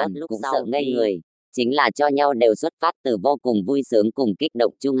 làm tốt lúc cũng sợ ngây người. Chính là cho nhau đều xuất phát từ vô cùng vui sướng cùng kích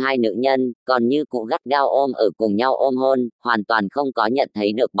động chung hai nữ nhân, còn như cụ gắt gao ôm ở cùng nhau ôm hôn, hoàn toàn không có nhận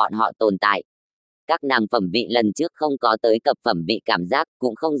thấy được bọn họ tồn tại. Các nàng phẩm vị lần trước không có tới cập phẩm vị cảm giác,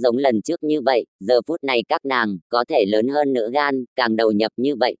 cũng không giống lần trước như vậy, giờ phút này các nàng có thể lớn hơn nữa gan, càng đầu nhập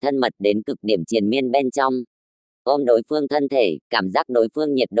như vậy thân mật đến cực điểm triền miên bên trong. Ôm đối phương thân thể, cảm giác đối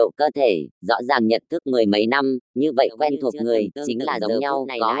phương nhiệt độ cơ thể, rõ ràng nhận thức mười mấy năm, như vậy quen thuộc người, chính là giống nhau,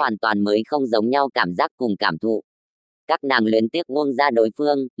 có hoàn toàn mới không giống nhau cảm giác cùng cảm thụ. Các nàng luyến tiếc buông ra đối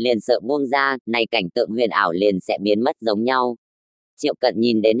phương, liền sợ buông ra, này cảnh tượng huyền ảo liền sẽ biến mất giống nhau. Triệu Cận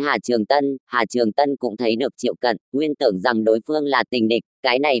nhìn đến Hà Trường Tân cũng thấy được Triệu Cận, nguyên tưởng rằng đối phương là tình địch,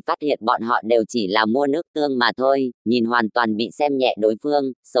 cái này phát hiện bọn họ đều chỉ là mua nước tương mà thôi, nhìn hoàn toàn bị xem nhẹ đối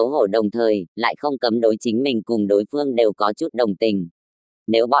phương, xấu hổ đồng thời, lại không cấm đối chính mình cùng đối phương đều có chút đồng tình.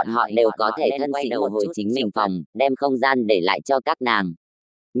 Nếu bọn họ đều có thể thân sĩ một hồi chính mình phòng, đem không gian để lại cho các nàng.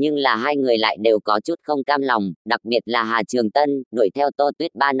 Nhưng là hai người lại đều có chút không cam lòng, đặc biệt là Hà Trường Tân, đuổi theo Tô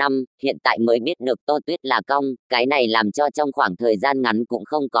Tuyết 3 năm, hiện tại mới biết được Tô Tuyết là cong, cái này làm cho trong khoảng thời gian ngắn cũng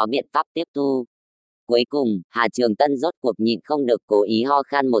không có biện pháp tiếp thu. Cuối cùng, Hà Trường Tân rốt cuộc nhịn không được cố ý ho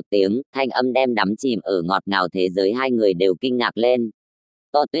khan một tiếng, thanh âm đem đắm chìm ở ngọt ngào thế giới hai người đều kinh ngạc lên.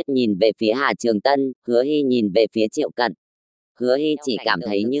 Tô Tuyết nhìn về phía Hà Trường Tân, Hứa Hy nhìn về phía Triệu Cận. Hứa Hy chỉ cảm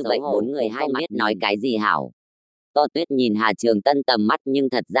thấy như vậy bốn người hai mắt nói cái gì hảo. Tô Tuyết nhìn Hà Trường Tân tầm mắt nhưng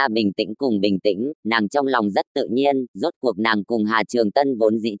thật ra bình tĩnh cùng bình tĩnh, nàng trong lòng rất tự nhiên, rốt cuộc nàng cùng Hà Trường Tân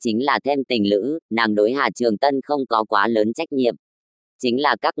vốn dĩ chính là thêm tình lữ, nàng đối Hà Trường Tân không có quá lớn trách nhiệm. Chính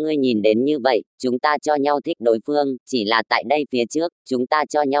là các ngươi nhìn đến như vậy, chúng ta cho nhau thích đối phương, chỉ là tại đây phía trước, chúng ta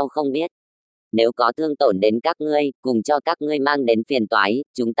cho nhau không biết. Nếu có thương tổn đến các ngươi, cùng cho các ngươi mang đến phiền toái,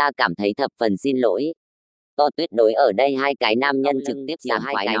 chúng ta cảm thấy thập phần xin lỗi. Tô Tuyết đối ở đây hai cái nam nhân trực tiếp ra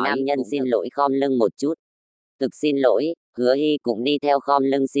hai cái nam nhân xin lỗi khom lưng một chút. Thực xin lỗi, Hứa Hy cũng đi theo khom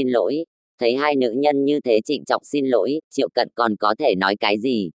lưng xin lỗi. Thấy hai nữ nhân như thế trịnh trọng xin lỗi, Triệu Cận còn có thể nói cái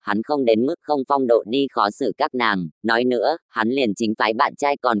gì, hắn không đến mức không phong độ đi khó xử các nàng, nói nữa, hắn liền chính phái bạn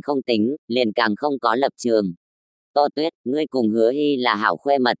trai còn không tính, liền càng không có lập trường. Tô Tuyết, ngươi cùng Hứa Hy là hảo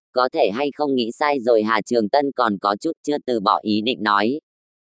khuê mật, có thể hay không nghĩ sai rồi? Hà Trường Tân còn có chút chưa từ bỏ ý định nói.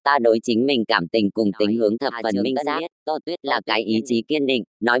 Ta đối chính mình cảm tình cùng tính hướng thập phần minh xác, Tô Tuyết là cái ý chí kiên định,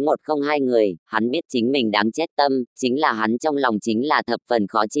 nói một không hai người, hắn biết chính mình đáng chết tâm, chính là hắn trong lòng chính là thập phần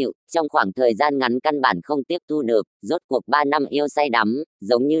khó chịu, trong khoảng thời gian ngắn căn bản không tiếp thu được, rốt cuộc 3 năm yêu say đắm,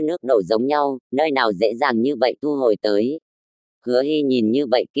 giống như nước đổ giống nhau, nơi nào dễ dàng như vậy thu hồi tới. Hứa Hy nhìn như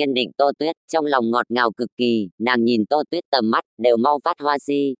vậy kiên định Tô Tuyết, trong lòng ngọt ngào cực kỳ, nàng nhìn Tô Tuyết tầm mắt, đều mau phát hoa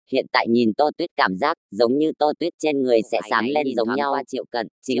si, hiện tại nhìn Tô Tuyết cảm giác, giống như Tô Tuyết trên người sẽ sáng lên giống nhau. Triệu Cận,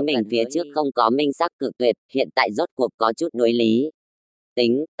 chính mình phía trước không có minh xác cự tuyệt, hiện tại rốt cuộc có chút đối lý.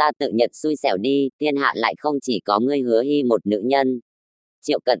 Tính, ta tự nhận xui xẻo đi, thiên hạ lại không chỉ có ngươi Hứa Hy một nữ nhân.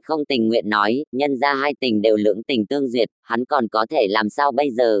 Triệu Cận không tình nguyện nói, nhân ra hai tình đều lưỡng tình tương duyệt, hắn còn có thể làm sao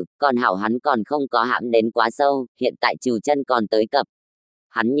bây giờ, còn hảo hắn còn không có hãm đến quá sâu, hiện tại trừ chân còn tới cập.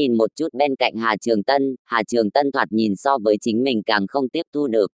 Hắn nhìn một chút bên cạnh Hà Trường Tân thoạt nhìn so với chính mình càng không tiếp thu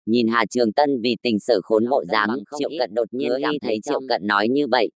được, nhìn Hà Trường Tân vì tình sở khốn bộ dáng, Triệu Cận đột nhiên cảm thấy Triệu Cận nói như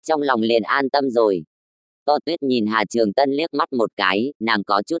vậy, trong lòng liền an tâm rồi. Tô Tuyết nhìn Hà Trường Tân liếc mắt một cái, nàng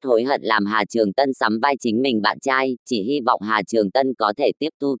có chút hối hận làm Hà Trường Tân sắm vai chính mình bạn trai, chỉ hy vọng Hà Trường Tân có thể tiếp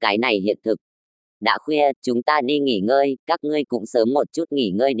thu cái này hiện thực. Đã khuya, chúng ta đi nghỉ ngơi, các ngươi cũng sớm một chút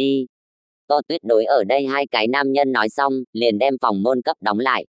nghỉ ngơi đi. Tô Tuyết đối ở đây hai cái nam nhân nói xong, liền đem phòng môn cấp đóng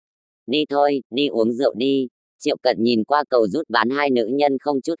lại. Đi thôi, đi uống rượu đi. Triệu Cận nhìn qua cầu rút ván hai nữ nhân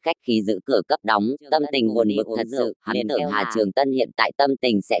không chút khách khí giữ cửa cấp đóng, tâm tình buồn bực thật sự, hắn tưởng Hà Trường Tân hiện tại tâm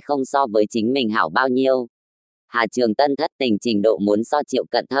tình sẽ không so với chính mình hảo bao nhiêu. Hà Trường Tân thất tình trình độ muốn so Triệu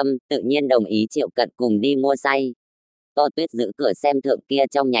Cận thâm, tự nhiên đồng ý Triệu Cận cùng đi mua say. Tô Tuyết giữ cửa xem thượng kia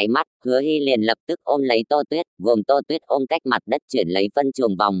trong nháy mắt, Hứa Hy liền lập tức ôm lấy Tô Tuyết, gồm Tô Tuyết ôm cách mặt đất chuyển lấy phân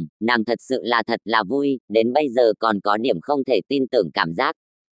chuồng vòng, nàng thật sự là thật là vui, đến bây giờ còn có điểm không thể tin tưởng cảm giác.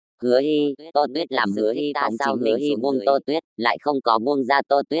 Hứa Hy, Tô Tuyết làm Hứa Hy phóng sao Hứa Hy buông Tô Tuyết, lại không có buông ra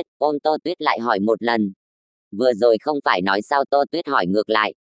Tô Tuyết, ôm Tô Tuyết lại hỏi một lần. Vừa rồi không phải nói sao Tô Tuyết hỏi ngược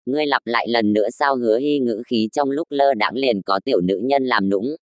lại, ngươi lặp lại lần nữa sao Hứa Hy ngữ khí trong lúc lơ đãng liền có tiểu nữ nhân làm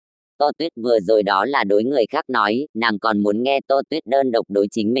nũng. Tô Tuyết vừa rồi đó là đối người khác nói, nàng còn muốn nghe Tô Tuyết đơn độc đối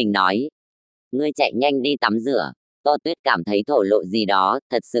chính mình nói. Ngươi chạy nhanh đi tắm rửa. Tô Tuyết cảm thấy thổ lộ gì đó,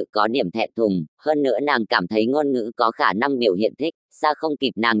 thật sự có điểm thẹn thùng, hơn nữa nàng cảm thấy ngôn ngữ có khả năng biểu hiện thích, xa không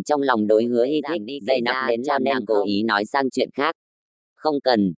kịp nàng trong lòng đối Hứa Hy thích, dày nặng đến cho nên cố ý nói sang chuyện khác. Không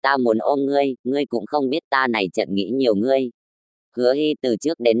cần, ta muốn ôm ngươi, ngươi cũng không biết ta này trận nghĩ nhiều ngươi. Hứa Hy từ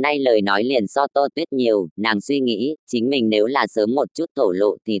trước đến nay lời nói liền so Tô Tuyết nhiều, nàng suy nghĩ, chính mình nếu là sớm một chút thổ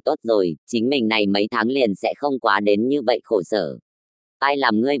lộ thì tốt rồi, chính mình này mấy tháng liền sẽ không quá đến như vậy khổ sở. Ai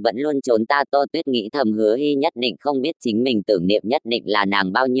làm ngươi vẫn luôn trốn ta Tô Tuyết nghĩ thầm Hứa Hy nhất định không biết chính mình tưởng niệm nhất định là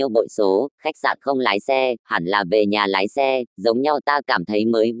nàng bao nhiêu bội số, khách sạn không lái xe, hẳn là về nhà lái xe, giống nhau ta cảm thấy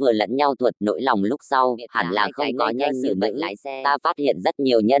mới vừa lẫn nhau thuật nỗi lòng lúc sau, hẳn là không có nhanh như vậy lái xe. Ta phát hiện rất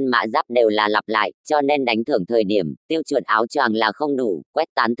nhiều nhân mã giáp đều là lặp lại, cho nên đánh thưởng thời điểm, tiêu chuẩn áo choàng là không đủ, quét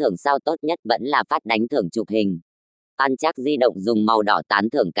tán thưởng sao tốt nhất vẫn là phát đánh thưởng chụp hình. An chắc di động dùng màu đỏ tán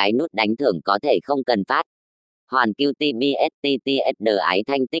thưởng cái nút đánh thưởng có thể không cần phát. Hoàn QTBSTTSD ái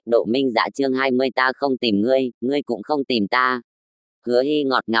thanh tích độ minh dạ chương 20 ta không tìm ngươi, ngươi cũng không tìm ta. Hứa Hy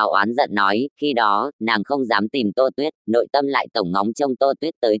ngọt ngào oán giận nói, khi đó, nàng không dám tìm Tô Tuyết, nội tâm lại tổng ngóng trông Tô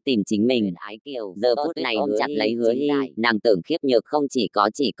Tuyết tới tìm chính mình. Ái Kiều, giờ phút này ôm chặt lấy Hứa Hy, nàng tưởng khiếp nhược không chỉ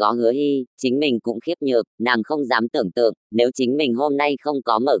có Hứa Hy, chính mình cũng khiếp nhược, nàng không dám tưởng tượng, nếu chính mình hôm nay không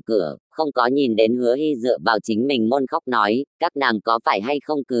có mở cửa, không có nhìn đến Hứa Hy dựa vào chính mình môn khóc nói, các nàng có phải hay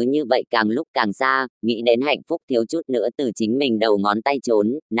không cứ như vậy càng lúc càng xa, nghĩ đến hạnh phúc thiếu chút nữa từ chính mình đầu ngón tay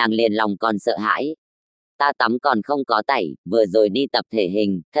trốn, nàng liền lòng còn sợ hãi. Ta tắm còn không có tẩy, vừa rồi đi tập thể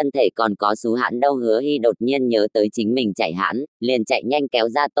hình, thân thể còn có xú hãn đâu Hứa Hy đột nhiên nhớ tới chính mình chảy hãn, liền chạy nhanh kéo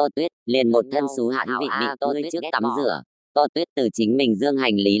ra Tô Tuyết, liền một thân xú hãn bị Tô Tuyết trước tắm rửa. Tô Tuyết từ chính mình dương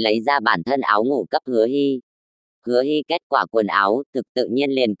hành lý lấy ra bản thân áo ngủ cấp Hứa Hy. Hứa Hy kết quả quần áo, thực tự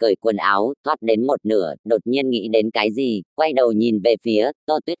nhiên liền cởi quần áo, thoát đến một nửa, đột nhiên nghĩ đến cái gì, quay đầu nhìn về phía,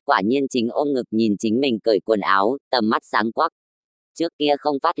 Tô Tuyết quả nhiên chính ôm ngực nhìn chính mình cởi quần áo, tầm mắt sáng quắc. Trước kia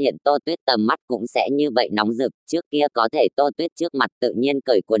không phát hiện Tô Tuyết tầm mắt cũng sẽ như vậy nóng rực, trước kia có thể Tô Tuyết trước mặt tự nhiên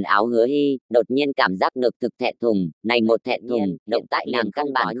cởi quần áo Hứa Hy, đột nhiên cảm giác được thực thẹn thùng, này một thẹn thùng, động tác nàng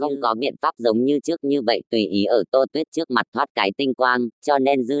căn bản không có biện pháp giống như trước như vậy tùy ý ở Tô Tuyết trước mặt thoát cái tinh quang, cho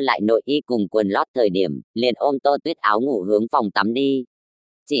nên dư lại nội y cùng quần lót thời điểm, liền ôm Tô Tuyết áo ngủ hướng phòng tắm đi.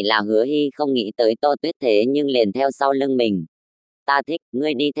 Chỉ là Hứa Hy không nghĩ tới Tô Tuyết thế nhưng liền theo sau lưng mình. Ta thích,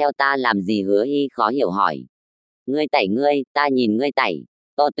 ngươi đi theo ta làm gì Hứa Hy khó hiểu hỏi. Ngươi tẩy ngươi, ta nhìn ngươi tẩy.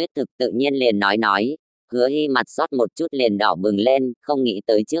 Tô Tuyết thực tự nhiên liền nói. Hứa Hy mặt xót một chút liền đỏ bừng lên, không nghĩ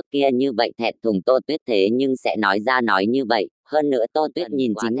tới trước kia như vậy thẹn thùng Tô Tuyết thế nhưng sẽ nói ra nói như vậy. Hơn nữa Tô Tuyết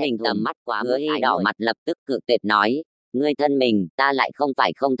nhìn chính mình tầm mắt quá Hứa Hy đỏ mặt lập tức cự tuyệt nói. Ngươi thân mình, ta lại không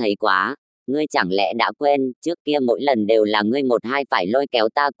phải không thấy quá. Ngươi chẳng lẽ đã quên, trước kia mỗi lần đều là ngươi một hai phải lôi kéo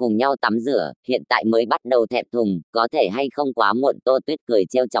ta cùng nhau tắm rửa, hiện tại mới bắt đầu thẹn thùng, có thể hay không quá muộn Tô Tuyết cười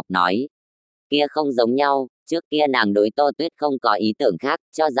trêu chọc nói. Kia không giống nhau, trước kia nàng đối Tô Tuyết không có ý tưởng khác,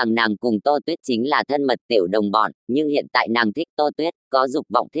 cho rằng nàng cùng Tô Tuyết chính là thân mật tiểu đồng bọn, nhưng hiện tại nàng thích Tô Tuyết, có dục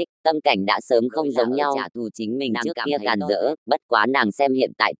vọng thích, tâm cảnh đã sớm không giống nhau, trả thù chính mình trước kia càn rỡ, bất quá nàng xem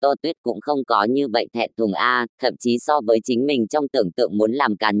hiện tại Tô Tuyết cũng không có như vậy thẹn thùng thậm chí so với chính mình trong tưởng tượng muốn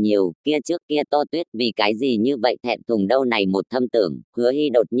làm càn nhiều, kia trước kia Tô Tuyết vì cái gì như vậy thẹn thùng đâu này một thâm tưởng, Hứa Hy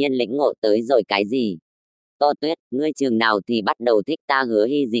đột nhiên lĩnh ngộ tới rồi cái gì. Tô Tuyết, ngươi chừng nào thì bắt đầu thích ta Hứa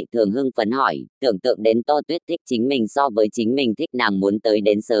Hy dị thường hưng phấn hỏi, tưởng tượng đến Tô Tuyết thích chính mình so với chính mình thích nàng muốn tới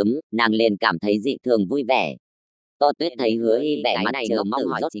đến sớm, nàng liền cảm thấy dị thường vui vẻ. Tô Tuyết thấy Hứa Hy vẻ mặt chờ mong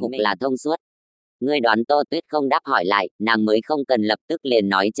hỏi rốt cục là thông suốt. Ngươi đoán Tô Tuyết không đáp hỏi lại, nàng mới không cần lập tức liền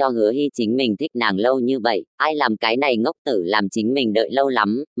nói cho Hứa Hy chính mình thích nàng lâu như vậy, ai làm cái này ngốc tử làm chính mình đợi lâu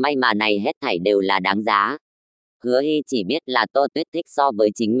lắm, may mà này hết thảy đều là đáng giá. Hứa Hy chỉ biết là Tô Tuyết thích so với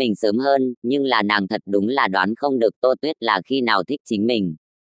chính mình sớm hơn, nhưng là nàng thật đúng là đoán không được Tô Tuyết là khi nào thích chính mình.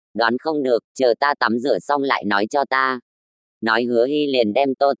 Đoán không được, chờ ta tắm rửa xong lại nói cho ta. Nói Hứa Hy liền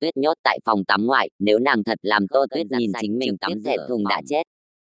đem Tô Tuyết nhốt tại phòng tắm ngoại, nếu nàng thật làm Tô Tuyết nhìn chính mình tắm rẻ thùng đã chết.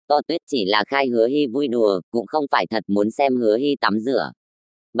 Tô Tuyết chỉ là khai Hứa Hy vui đùa, cũng không phải thật muốn xem Hứa Hy tắm rửa.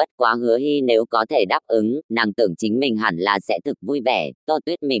 Bất quá Hứa Hy nếu có thể đáp ứng, nàng tưởng chính mình hẳn là sẽ thực vui vẻ. Tô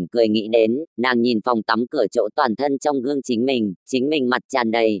Tuyết mỉm cười nghĩ đến, nàng nhìn phòng tắm cửa chỗ toàn thân trong gương chính mình mặt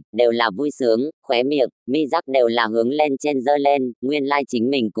tràn đầy, đều là vui sướng, khóe miệng, mi rắc đều là hướng lên trên dơ lên, nguyên lai chính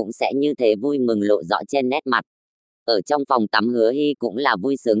mình cũng sẽ như thế vui mừng lộ rõ trên nét mặt. Ở trong phòng tắm Hứa Hy cũng là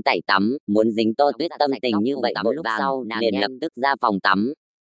vui sướng tẩy tắm, muốn dính Tô Tuyết tâm tình như vậy một lúc sau, nàng liền lập tức ra phòng tắm.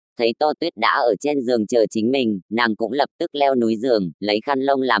 Thấy Tô Tuyết đã ở trên giường chờ chính mình, nàng cũng lập tức leo núi giường, lấy khăn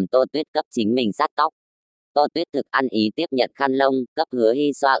lông làm Tô Tuyết cấp chính mình sát tóc. Tô Tuyết thực ăn ý tiếp nhận khăn lông, cấp Hứa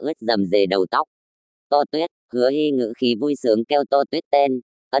Hy xoa ướt rầm rề đầu tóc. Tô Tuyết, Hứa Hy ngữ khí vui sướng kêu Tô Tuyết tên,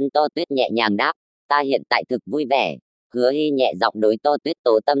 Tô Tuyết nhẹ nhàng đáp, ta hiện tại thực vui vẻ. Hứa Hy nhẹ giọng đối Tô Tuyết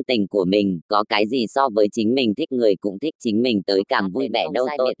tố tâm tình của mình, có cái gì so với chính mình thích người cũng thích chính mình tới càng vui vẻ đâu.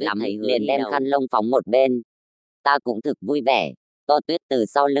 Tô Tuyết lắm, liền đem khăn lông phóng một bên. Ta cũng thực vui vẻ. Tô Tuyết từ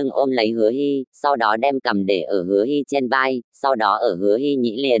sau lưng ôm lấy Hứa Hy, sau đó đem cầm để ở Hứa Hy trên vai, sau đó ở Hứa Hy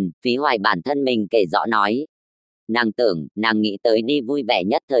nhĩ liền, phí hoài bản thân mình kể rõ nói. Nàng tưởng, nàng nghĩ tới đi vui vẻ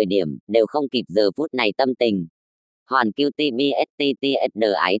nhất thời điểm, đều không kịp giờ phút này tâm tình. Hoàn QTBSTTSD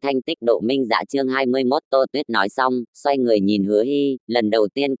ái thanh tích độ minh dạ chương 21 Tô Tuyết nói xong, xoay người nhìn Hứa Hy, lần đầu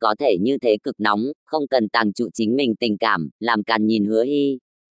tiên có thể như thế cực nóng, không cần tàng trụ chính mình tình cảm, làm càn nhìn Hứa Hy.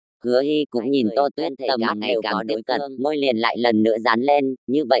 Hứa Hy cũng nhìn Tô Tuyết tầm mắt ngày càng tiếp cận, môi liền lại lần nữa dán lên,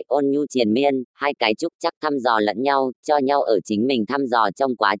 như vậy ôn nhu triền miên, hai cái chúc chắc thăm dò lẫn nhau, cho nhau ở chính mình thăm dò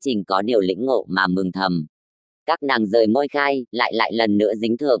trong quá trình có điều lĩnh ngộ mà mừng thầm. Các nàng rời môi khai, lại lần nữa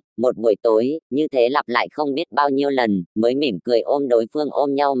dính thượng, một buổi tối, như thế lặp lại không biết bao nhiêu lần, mới mỉm cười ôm đối phương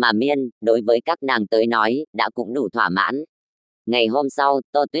ôm nhau mà miên, đối với các nàng tới nói, đã cũng đủ thỏa mãn. Ngày hôm sau,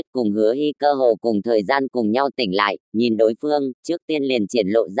 Tô Tuyết cùng Hứa Hy cơ hồ cùng thời gian cùng nhau tỉnh lại, nhìn đối phương, trước tiên liền triển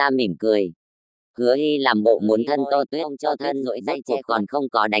lộ ra mỉm cười. Hứa Hy làm bộ muốn thân Tô Tuyết cho thân rỗi tay che còn không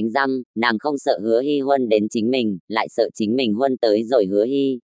có đánh răng, nàng không sợ Hứa Hy huân đến chính mình, lại sợ chính mình huân tới rồi Hứa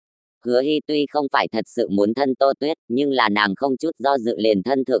Hy. Hứa Hy tuy không phải thật sự muốn thân Tô Tuyết, nhưng là nàng không chút do dự liền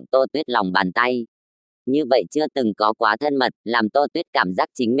thân thượng Tô Tuyết lòng bàn tay. Như vậy chưa từng có quá thân mật, làm Tô Tuyết cảm giác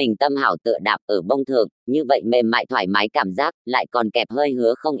chính mình tâm hảo tựa đạp ở bông thượng, như vậy mềm mại thoải mái cảm giác, lại còn kẹp hơi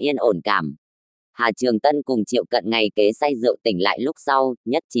hứa không yên ổn cảm. Hà Trường Tân cùng Triệu Cận ngày kế say rượu tỉnh lại lúc sau,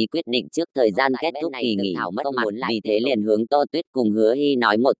 nhất trí quyết định trước thời gian kết thúc kỳ nghỉ mất mặt, vì thế liền hướng Tô Tuyết cùng Hứa Hy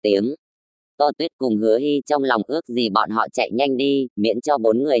nói một tiếng. Tô Tuyết cùng Hứa Hy trong lòng ước gì bọn họ chạy nhanh đi, miễn cho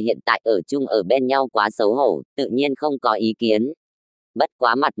bốn người hiện tại ở chung ở bên nhau quá xấu hổ, tự nhiên không có ý kiến. Bất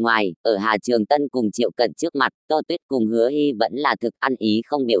quá mặt ngoài, ở Hà Trường Tân cùng Triệu Cận trước mặt, Tô Tuyết cùng Hứa Hy vẫn là thực ăn ý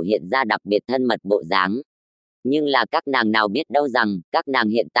không biểu hiện ra đặc biệt thân mật bộ dáng. Nhưng là các nàng nào biết đâu rằng, các nàng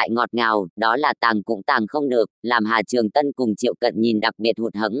hiện tại ngọt ngào, đó là tàng cũng tàng không được, làm Hà Trường Tân cùng Triệu Cận nhìn đặc biệt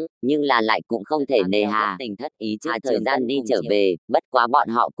hụt hẫng, nhưng là lại cũng không thể nề hà tình thất ý trước thời gian đi trở về, bất quá bọn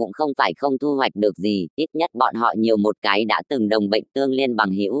họ cũng không phải không thu hoạch được gì, ít nhất bọn họ nhiều một cái đã từng đồng bệnh tương liên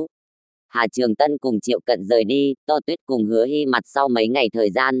bằng hữu. Hà Trường Tân cùng Triệu Cận rời đi, Tô Tuyết cùng Hứa Hy mặt sau mấy ngày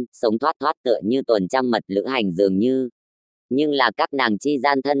thời gian, sống thoát thoát tựa như tuần trăng mật lữ hành dường như. Nhưng là các nàng chi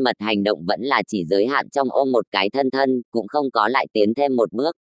gian thân mật hành động vẫn là chỉ giới hạn trong ôm một cái thân thân, cũng không có lại tiến thêm một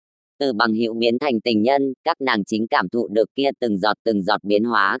bước. Từ bằng hữu biến thành tình nhân, các nàng chính cảm thụ được kia từng giọt biến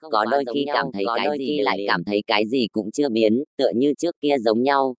hóa, có đôi khi cảm thấy cái gì lại cảm thấy cái gì cũng chưa biến, tựa như trước kia giống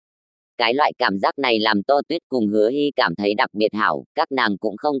nhau. Cái loại cảm giác này làm Tô Tuyết cùng Hứa Hy cảm thấy đặc biệt hảo, các nàng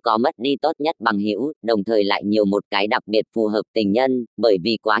cũng không có mất đi tốt nhất bằng hữu, đồng thời lại nhiều một cái đặc biệt phù hợp tình nhân, bởi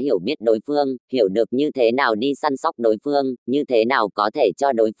vì quá hiểu biết đối phương, hiểu được như thế nào đi săn sóc đối phương, như thế nào có thể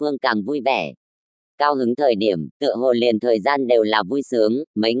cho đối phương càng vui vẻ. Cao hứng thời điểm, tựa hồ liền thời gian đều là vui sướng,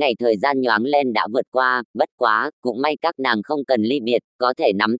 mấy ngày thời gian nhoáng lên đã vượt qua, bất quá, cũng may các nàng không cần ly biệt, có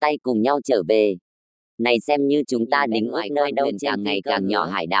thể nắm tay cùng nhau trở về. Này xem như chúng ta đính ước nơi đâu càng ngày càng nhỏ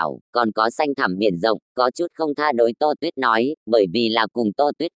hải đảo, còn có xanh thẳm biển rộng, có chút không tha đối Tô Tuyết nói, bởi vì là cùng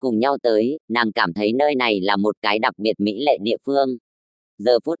Tô Tuyết cùng nhau tới, nàng cảm thấy nơi này là một cái đặc biệt mỹ lệ địa phương.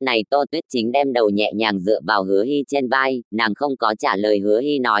 Giờ phút này Tô Tuyết chính đem đầu nhẹ nhàng dựa vào Hứa Hy trên vai, nàng không có trả lời Hứa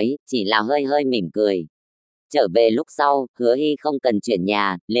Hy nói, chỉ là hơi hơi mỉm cười. Trở về lúc sau, Hứa Hy không cần chuyển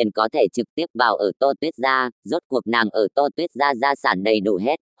nhà, liền có thể trực tiếp vào ở Tô Tuyết gia, rốt cuộc nàng ở Tô Tuyết gia gia sản đầy đủ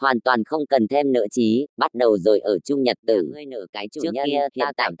hết, hoàn toàn không cần thêm nữa chí, bắt đầu rồi ở chung nhật tử. Ngươi nửa cái chủ nhân, kia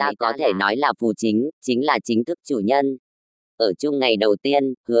hiện tại ta có thể nói là phù chính là chính thức chủ nhân. Ở chung ngày đầu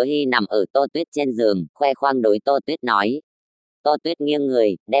tiên, Hứa Hy nằm ở Tô Tuyết trên giường, khoe khoang đối Tô Tuyết nói. Tô Tuyết nghiêng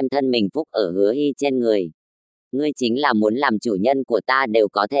người, đem thân mình phúc ở Hứa Hy trên người. Ngươi chính là muốn làm chủ nhân của ta đều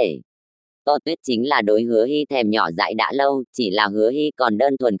có thể. Tô Tuyết chính là đối Hứa Hy thèm nhỏ dãi đã lâu, chỉ là Hứa Hy còn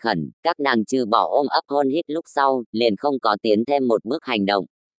đơn thuần khẩn, các nàng trừ bỏ ôm ấp hôn hít lúc sau, liền không có tiến thêm một bước hành động.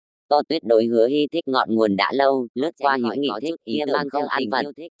 Tô Tuyết đối Hứa Hy thích ngọn nguồn đã lâu, lướt qua hữu nghị thích kia mang không an phận,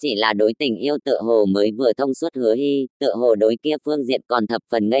 chỉ là đối tình yêu tựa hồ mới vừa thông suốt Hứa Hy, tựa hồ đối kia phương diện còn thập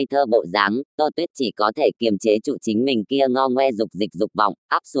phần ngây thơ bộ dáng, Tô Tuyết chỉ có thể kiềm chế trụ chính mình kia ngo ngoe dục dịch dục vọng,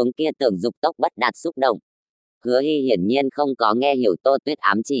 áp xuống kia tưởng dục tốc bất đạt xúc động. Hứa Hy hiển nhiên không có nghe hiểu Tô Tuyết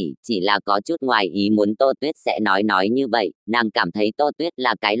ám chỉ là có chút ngoài ý muốn Tô Tuyết sẽ nói như vậy, nàng cảm thấy Tô Tuyết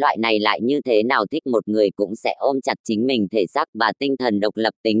là cái loại này lại như thế nào thích một người cũng sẽ ôm chặt chính mình thể xác và tinh thần độc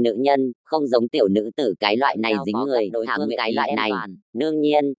lập tính nữ nhân, không giống tiểu nữ tử cái loại này dính người, thả nguyện cái loại này. Đương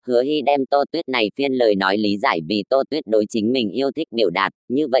nhiên, Hứa Hy đem Tô Tuyết này phiên lời nói lý giải vì Tô Tuyết đối chính mình yêu thích biểu đạt,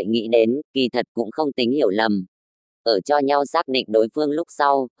 như vậy nghĩ đến, kỳ thật cũng không tính hiểu lầm. Ở cho nhau xác định đối phương lúc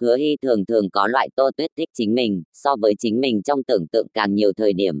sau, Hứa Hy thường thường có loại Tô Tuyết thích chính mình, so với chính mình trong tưởng tượng càng nhiều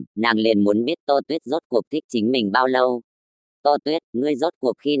thời điểm, nàng liền muốn biết Tô Tuyết rốt cuộc thích chính mình bao lâu. Tô Tuyết, ngươi rốt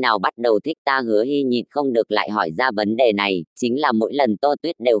cuộc khi nào bắt đầu thích ta? Hứa Hy nhịn không được lại hỏi ra vấn đề này, chính là mỗi lần Tô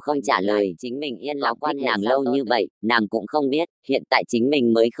Tuyết đều không trả lời, chính mình yên lặng quan nàng lâu như vậy, nàng cũng không biết, hiện tại chính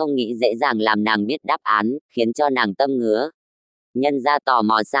mình mới không nghĩ dễ dàng làm nàng biết đáp án, khiến cho nàng tâm ngứa. Nhân ra tò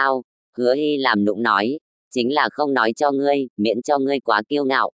mò sao? Hứa Hy làm nũng nói. Chính là không nói cho ngươi, miễn cho ngươi quá kiêu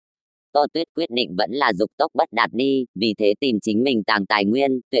ngạo. Tô Tuyết quyết định vẫn là dục tốc bất đạt đi, vì thế tìm chính mình tàng tài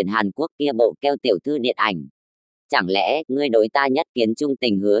nguyên, tuyển Hàn Quốc kia bộ kêu tiểu thư điện ảnh. Chẳng lẽ, ngươi đối ta nhất kiến trung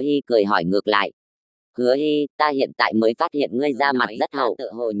tình? Hứa Hy cười hỏi ngược lại. Hứa Hy, ta hiện tại mới phát hiện ngươi ra mặt rất hậu, tự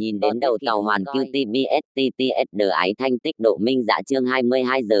hồ nhìn đến đầu tàu hoàn QTBSTTS ái thanh tích độ minh dạ chương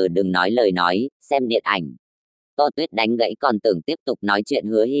 22 giờ đừng nói lời nói, xem điện ảnh. Tô Tuyết đánh gãy còn tưởng tiếp tục nói chuyện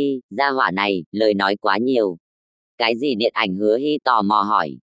Hứa Hy, gia hỏa này, lời nói quá nhiều. Cái gì điện ảnh? Hứa Hy tò mò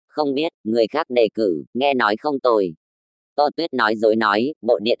hỏi. Không biết, người khác đề cử, nghe nói không tồi. Tô Tuyết nói dối nói,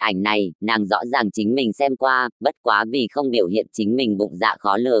 bộ điện ảnh này, nàng rõ ràng chính mình xem qua, bất quá vì không biểu hiện chính mình bụng dạ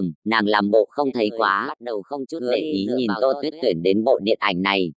khó lường, nàng làm bộ không thấy quá, bắt đầu không chút để ý nhìn Tô Tuyết tuyển đến bộ điện ảnh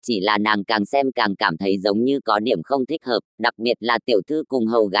này, chỉ là nàng càng xem càng cảm thấy giống như có điểm không thích hợp, đặc biệt là tiểu thư cùng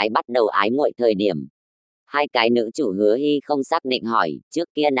hầu gái bắt đầu ái muội thời điểm. Hai cái nữ chủ Hứa Hy không xác định hỏi, trước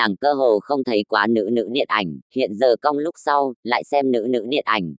kia nàng cơ hồ không thấy quá nữ điện ảnh, hiện giờ cong lúc sau, lại xem nữ điện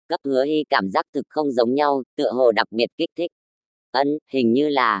ảnh, cấp Hứa Hy cảm giác thực không giống nhau, tựa hồ đặc biệt kích thích. Hình như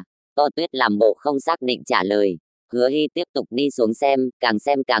là, Tô Tuyết làm bộ không xác định trả lời. Hứa Hy tiếp tục đi xuống xem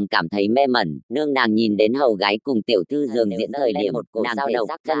càng cảm thấy mê mẩn, nương nàng nhìn đến hầu gái cùng tiểu thư giường diễn thời điểm, nàng thể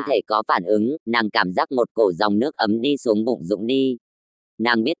xác thân thể có phản ứng, nàng cảm giác một cổ dòng nước ấm đi xuống bụng dũng đi.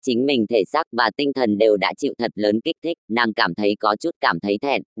 Nàng biết chính mình thể xác và tinh thần đều đã chịu thật lớn kích thích, nàng cảm thấy có chút cảm thấy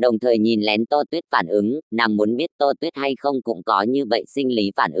thẹn, đồng thời nhìn lén Tô Tuyết phản ứng, nàng muốn biết Tô Tuyết hay không cũng có như vậy sinh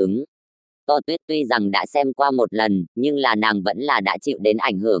lý phản ứng. Tô Tuyết tuy rằng đã xem qua một lần, nhưng là nàng vẫn là đã chịu đến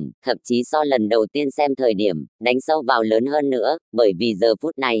ảnh hưởng, thậm chí so lần đầu tiên xem thời điểm, đánh sâu vào lớn hơn nữa, bởi vì giờ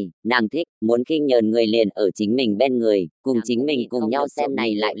phút này, nàng thích, muốn khinh nhờn người liền ở chính mình bên người, cùng nàng chính mình cùng nhau xem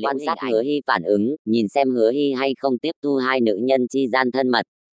này lại quan sát Hứa Hy phản ứng, nhìn xem Hứa Hy hay không tiếp thu hai nữ nhân chi gian thân mật.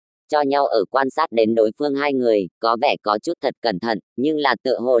 Cho nhau ở quan sát đến đối phương hai người, có vẻ có chút thật cẩn thận, nhưng là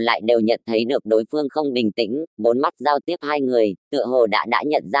tựa hồ lại đều nhận thấy được đối phương không bình tĩnh, bốn mắt giao tiếp hai người, tựa hồ đã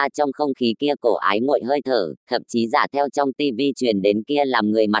nhận ra trong không khí kia cổ ái muội hơi thở, thậm chí giả theo trong tivi truyền đến kia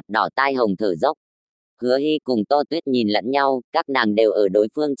làm người mặt đỏ tai hồng thở dốc. Hứa Hy cùng Tô Tuyết nhìn lẫn nhau, các nàng đều ở đối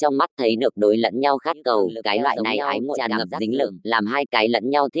phương trong mắt thấy được đối lẫn nhau khát cầu, cái loại này ái muội tràn ngập dính lực, làm hai cái lẫn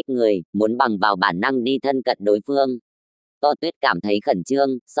nhau thích người, muốn bằng vào bản năng đi thân cận đối phương. Tô Tuyết cảm thấy khẩn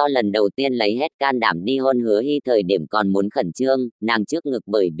trương, so lần đầu tiên lấy hết can đảm đi hôn Hứa Hy thời điểm còn muốn khẩn trương, nàng trước ngực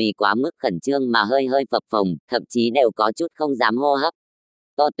bởi vì quá mức khẩn trương mà hơi phập phồng, thậm chí đều có chút không dám hô hấp.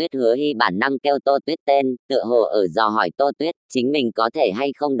 Tô Tuyết Hứa Hy bản năng kêu Tô Tuyết tên, tựa hồ ở dò hỏi Tô Tuyết, chính mình có thể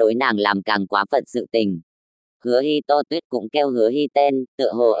hay không đối nàng làm càng quá phận sự tình. Hứa Hy Tô Tuyết cũng kêu Hứa Hy tên,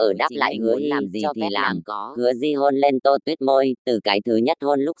 tựa hồ ở đáp lại Hứa Hy làm gì thì làm. Hứa Di hôn lên Tô Tuyết môi, từ cái thứ nhất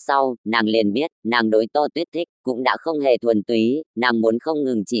hôn lúc sau, nàng liền biết, nàng đối Tô Tuyết thích, cũng đã không hề thuần túy, nàng muốn không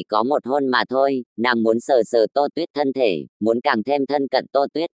ngừng chỉ có một hôn mà thôi, nàng muốn sờ sờ Tô Tuyết thân thể, muốn càng thêm thân cận Tô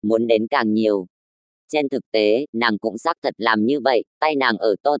Tuyết, muốn đến càng nhiều. Trên thực tế, nàng cũng xác thật làm như vậy, tay nàng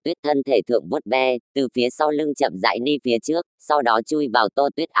ở Tô Tuyết thân thể thượng vuốt ve, từ phía sau lưng chậm rãi đi phía trước, sau đó chui vào Tô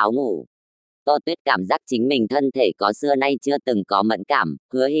Tuyết áo ngủ. Tô Tuyết cảm giác chính mình thân thể có xưa nay chưa từng có mẫn cảm,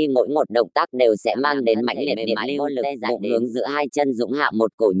 Hứa Hy mỗi một động tác đều sẽ mang đến mãnh liệt nhiệt lưu, bụng hướng giữa hai chân dũng hạ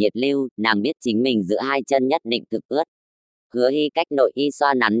một cổ nhiệt lưu, nàng biết chính mình giữa hai chân nhất định thực ướt. Hứa Hy cách nội y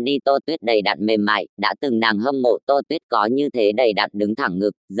xoa nắn đi Tô Tuyết đầy đặn mềm mại, đã từng nàng hâm mộ Tô Tuyết có như thế đầy đặn đứng thẳng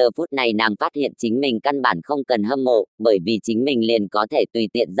ngực, giờ phút này nàng phát hiện chính mình căn bản không cần hâm mộ, bởi vì chính mình liền có thể tùy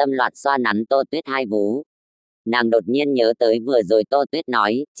tiện dâm loạn xoa nắn Tô Tuyết hai vú. Nàng đột nhiên nhớ tới vừa rồi Tô Tuyết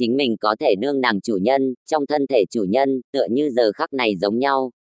nói, chính mình có thể đương nàng chủ nhân, trong thân thể chủ nhân, tựa như giờ khắc này giống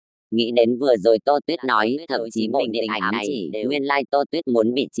nhau. Nghĩ đến vừa rồi Tô Tuyết nói, thậm chí bộ điện ảnh ám chỉ, nguyên lai Tô Tuyết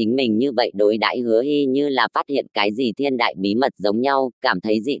muốn bị chính mình như vậy đối đãi Hứa Hy như là phát hiện cái gì thiên đại bí mật giống nhau, cảm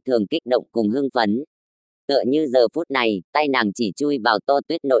thấy dị thường kích động cùng hưng phấn. Tựa như giờ phút này, tay nàng chỉ chui vào Tô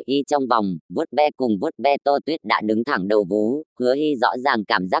Tuyết nội y trong vòng, vuốt ve cùng vuốt ve Tô Tuyết đã đứng thẳng đầu vú, Hứa Hy rõ ràng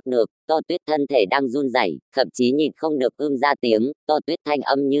cảm giác được, Tô Tuyết thân thể đang run rẩy, thậm chí nhịn không được ra tiếng, Tô Tuyết thanh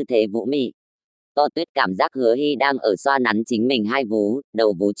âm như thế vũ mị. Tô Tuyết cảm giác Hứa Hy đang ở xoa nắn chính mình hai vú,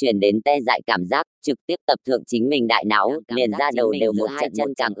 đầu vú truyền đến tê dại cảm giác, trực tiếp tập thượng chính mình đại não, liền ra đầu đều một trận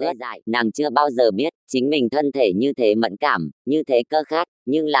chân càng ướt. Nàng chưa bao giờ biết, chính mình thân thể như thế mẫn cảm, như thế cơ khát,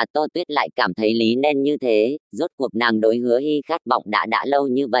 nhưng là Tô Tuyết lại cảm thấy lý nên như thế, rốt cuộc nàng đối Hứa Hy khát vọng đã lâu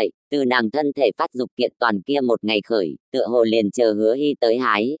như vậy, từ nàng thân thể phát dục kiện toàn kia một ngày khởi, tựa hồ liền chờ Hứa Hy tới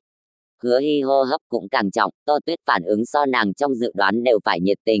hái. Hứa Hy hô hấp cũng càng trọng, Tô Tuyết phản ứng so nàng trong dự đoán đều phải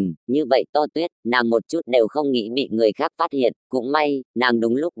nhiệt tình, như vậy Tô Tuyết, nàng một chút đều không nghĩ bị người khác phát hiện, cũng may, nàng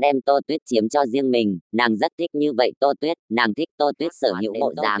đúng lúc đem Tô Tuyết chiếm cho riêng mình, nàng rất thích như vậy Tô Tuyết, nàng thích Tô Tuyết sở hữu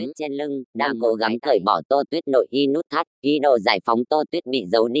bộ dáng trên lưng, đang cố gắng cởi bỏ Tô Tuyết nội y nút thắt, ý đồ giải phóng Tô Tuyết bị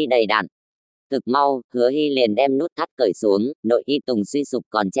giấu đi đầy đặn. Thực mau, Hứa Hy liền đem nút thắt cởi xuống, nội y tùng suy sụp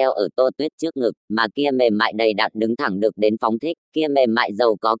còn treo ở Tô Tuyết trước ngực, mà kia mềm mại đầy đặn đứng thẳng được đến phóng thích, kia mềm mại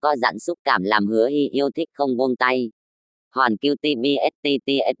giàu có co giãn xúc cảm làm Hứa Hy yêu thích không buông tay. Hoàn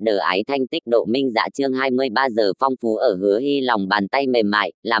QTBSTTSD ái thanh tích độ minh dạ chương 23 giờ phong phú ở Hứa Hy lòng bàn tay mềm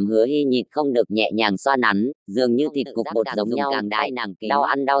mại, làm Hứa Hy nhịn không được nhẹ nhàng xoa nắn, dường như thịt cục bột giống nhau, đau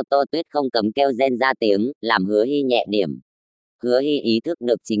ăn đau Tô Tuyết không cấm kêu rên ra tiếng, làm Hứa Hy nhẹ điểm. Hứa Hy ý thức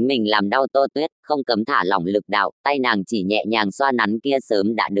được chính mình làm đau Tô Tuyết, không cấm thả lỏng lực đạo, tay nàng chỉ nhẹ nhàng xoa nắn kia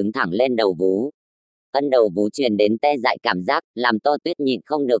sớm đã đứng thẳng lên đầu vú. Ân đầu vú truyền đến tê dại cảm giác, làm Tô Tuyết nhịn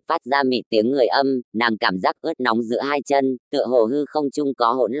không được phát ra mị tiếng người âm, nàng cảm giác ướt nóng giữa hai chân, tựa hồ hư không trung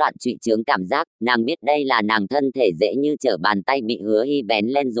có hỗn loạn trụy chướng cảm giác, nàng biết đây là nàng thân thể dễ như trở bàn tay bị Hứa Hy bén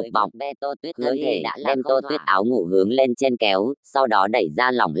lên dục vọng, Tô Tuyết thân thể đã đem Tô Tuyết áo ngủ hướng lên trên kéo, sau đó đẩy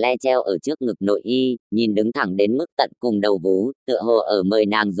ra lỏng le treo ở trước ngực nội y, nhìn đứng thẳng đến mức tận cùng đầu vú, tựa hồ ở mời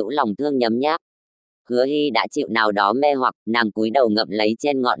nàng rũ lòng thương nhấm nháp. Hứa Hy đã chịu nào đó mê hoặc, nàng cúi đầu ngậm lấy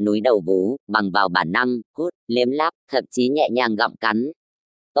trên ngọn núi đầu vú, bằng vào bản năng, hút, liếm láp, thậm chí nhẹ nhàng gặm cắn.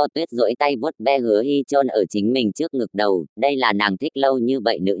 Tô Tuyết duỗi tay vuốt ve Hứa Hy chôn ở chính mình trước ngực đầu, đây là nàng thích lâu như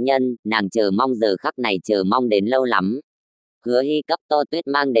vậy nữ nhân, nàng chờ mong giờ khắc này chờ mong đến lâu lắm. Hứa Hy cấp Tô Tuyết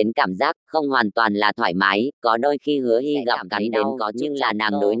mang đến cảm giác không hoàn toàn là thoải mái, có đôi khi Hứa Hy gặm cắn đến có nhưng là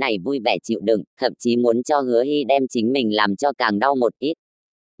nàng đối này vui vẻ chịu đựng, thậm chí muốn cho Hứa Hy đem chính mình làm cho càng đau một ít.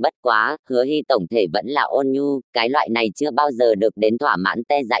 Bất quá, Hứa Hy tổng thể vẫn là ôn nhu, cái loại này chưa bao giờ được đến thỏa mãn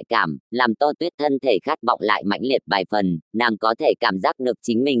tê dại cảm, làm Tô Tuyết thân thể khát vọng lại mãnh liệt vài phần, nàng có thể cảm giác được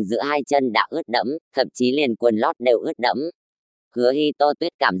chính mình giữa hai chân đã ướt đẫm, thậm chí liền quần lót đều ướt đẫm. Hứa Hy Tô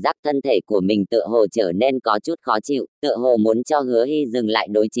Tuyết cảm giác thân thể của mình tựa hồ trở nên có chút khó chịu, tựa hồ muốn cho Hứa Hy dừng lại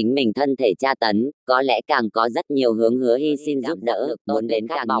đối chính mình thân thể tra tấn, có lẽ càng có rất nhiều hướng Hứa Hy xin giúp đỡ, muốn đến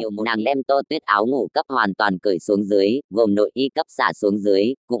càng nhiều nàng đem Tô Tuyết áo ngủ cấp hoàn toàn cởi xuống dưới, gồm nội y cấp xả xuống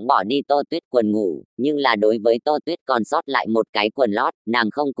dưới, cũng bỏ đi Tô Tuyết quần ngủ, nhưng là đối với Tô Tuyết còn sót lại một cái quần lót,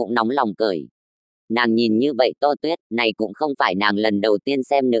 nàng không cũng nóng lòng cởi. Nàng nhìn như vậy Tô Tuyết, này cũng không phải nàng lần đầu tiên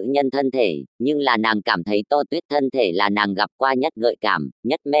xem nữ nhân thân thể, nhưng là nàng cảm thấy Tô Tuyết thân thể là nàng gặp qua nhất gợi cảm,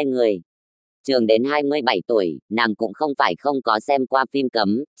 nhất mê người. Trường đến 27 tuổi, nàng cũng không phải không có xem qua phim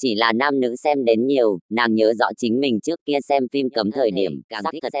cấm, chỉ là nam nữ xem đến nhiều, nàng nhớ rõ chính mình trước kia xem phim cấm thời điểm, càng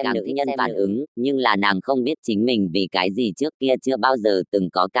thích xem nữ nhân phản ứng, nhưng là nàng không biết chính mình vì cái gì trước kia chưa bao giờ từng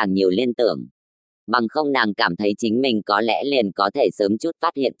có càng nhiều liên tưởng. Bằng không nàng cảm thấy chính mình có lẽ liền có thể sớm chút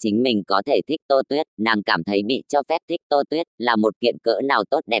phát hiện chính mình có thể thích Tô Tuyết, nàng cảm thấy bị cho phép thích Tô Tuyết là một kiện cỡ nào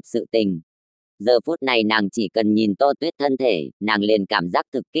tốt đẹp sự tình. Giờ phút này nàng chỉ cần nhìn Tô Tuyết thân thể, nàng liền cảm giác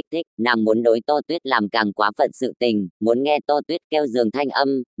thực kích thích, nàng muốn đối Tô Tuyết làm càng quá phận sự tình, muốn nghe Tô Tuyết kêu giường thanh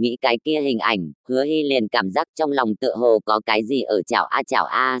âm, nghĩ cái kia hình ảnh, Hứa Hy liền cảm giác trong lòng tựa hồ có cái gì ở chảo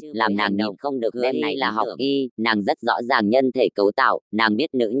a, làm nàng nhịn không được. Hứa Hy là học y, nàng rất rõ ràng nhân thể cấu tạo, nàng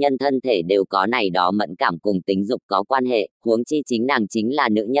biết nữ nhân thân thể đều có này đó mẫn cảm cùng tính dục có quan hệ, huống chi chính nàng chính là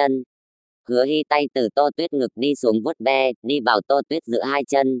nữ nhân. Hứa Hy tay từ Tô Tuyết ngực đi xuống vuốt ve, đi vào Tô Tuyết giữa hai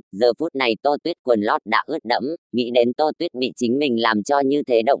chân, giờ phút này Tô Tuyết quần lót đã ướt đẫm, nghĩ đến Tô Tuyết bị chính mình làm cho như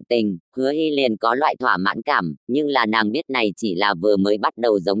thế động tình, Hứa Hy liền có loại thỏa mãn cảm, nhưng là nàng biết này chỉ là vừa mới bắt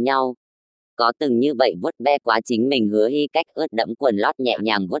đầu giống nhau. Có từng như vậy vuốt ve quá chính mình, Hứa Hy cách ướt đẫm quần lót nhẹ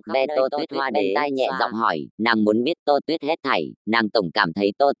nhàng vuốt ve Tô Tuyết hoa bên tai nhẹ giọng hỏi, nàng muốn biết Tô Tuyết hết thảy, nàng tổng cảm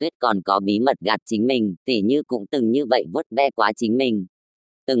thấy Tô Tuyết còn có bí mật gạt chính mình, tỉ như cũng từng như vậy vuốt ve quá chính mình.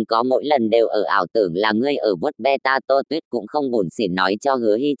 Từng có mỗi lần đều ở ảo tưởng là ngươi ở vuốt ve ta, Tô Tuyết cũng không buồn xỉn nói cho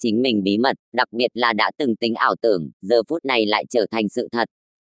Hứa Hy chính mình bí mật, đặc biệt là đã từng tính ảo tưởng, giờ phút này lại trở thành sự thật.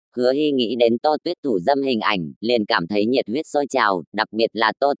 Hứa Hy nghĩ đến Tô Tuyết thủ dâm hình ảnh, liền cảm thấy nhiệt huyết sôi trào, đặc biệt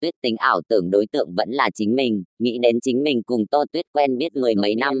là Tô Tuyết tính ảo tưởng đối tượng vẫn là chính mình, nghĩ đến chính mình cùng Tô Tuyết quen biết mười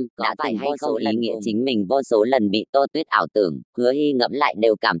mấy năm, đã từng vô số ý nghĩa chính mình vô số lần bị Tô Tuyết ảo tưởng, Hứa Hy ngẫm lại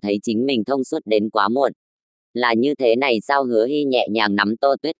đều cảm thấy chính mình thông suốt đến quá muộn. Là như thế này sao? Hứa Hy nhẹ nhàng nắm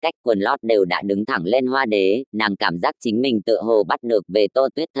Tô Tuyết cách quần lót đều đã đứng thẳng lên hoa đế, nàng cảm giác chính mình tựa hồ bắt được về Tô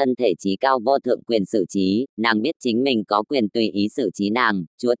Tuyết thân thể trí cao vô thượng quyền xử trí, nàng biết chính mình có quyền tùy ý xử trí nàng,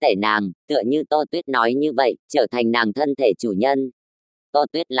 chúa tể nàng, tựa như Tô Tuyết nói như vậy, trở thành nàng thân thể chủ nhân. Tô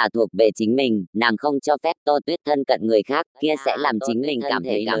Tuyết là thuộc về chính mình, nàng không cho phép Tô Tuyết thân cận người khác, kia sẽ làm chính mình cảm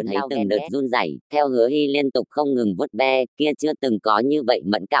thấy từng đợt run rẩy. Theo Hứa Hy liên tục không ngừng vuốt ve, kia chưa từng có như vậy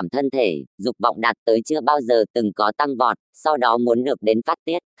mẫn cảm thân thể, dục vọng đạt tới chưa bao giờ từng có tăng vọt, sau đó muốn được đến phát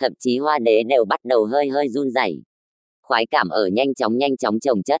tiết, thậm chí hoa đế đều bắt đầu hơi hơi run rẩy. Khoái cảm ở nhanh chóng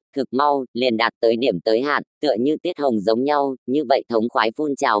chồng chất, cực mau, liền đạt tới điểm tới hạn, tựa như tiết hồng giống nhau, như vậy thống khoái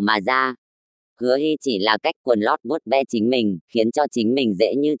phun trào mà ra. Hứa Hy chỉ là cách quần lót vuốt ve chính mình, khiến cho chính mình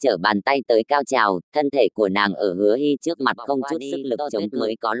dễ như trở bàn tay tới cao trào, thân thể của nàng ở Hứa Hy trước mặt không chút sức lực chống cự,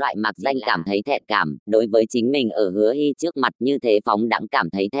 mới có loại mặc danh cảm thấy thẹn cảm, đối với chính mình ở Hứa Hy trước mặt như thế phóng đãng cảm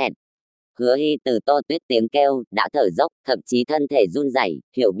thấy thẹn. Hứa Hy từ Tô Tuyết tiếng kêu, đã thở dốc, thậm chí thân thể run rẩy,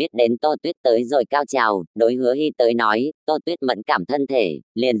 hiểu biết đến Tô Tuyết tới rồi cao trào, đối Hứa Hy tới nói, Tô Tuyết mẫn cảm thân thể,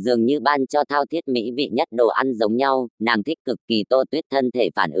 liền dường như ban cho thao thiết mỹ vị nhất đồ ăn giống nhau, nàng thích cực kỳ Tô Tuyết thân thể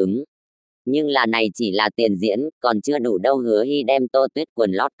phản ứng. Nhưng là này chỉ là tiền diễn, còn chưa đủ đâu. Hứa Hy đem Tô Tuyết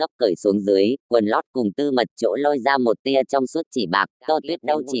quần lót cấp cởi xuống dưới, quần lót cùng tư mật chỗ lôi ra một tia trong suốt chỉ bạc, Tô Tuyết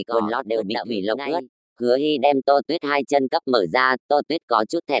đâu chỉ quần lót đều bị thủy lốc ướt. Hứa Hy đem Tô Tuyết hai chân cấp mở ra, Tô Tuyết có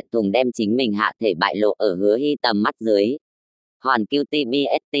chút thẹn thùng đem chính mình hạ thể bại lộ ở Hứa Hy tầm mắt dưới. Hoàn Q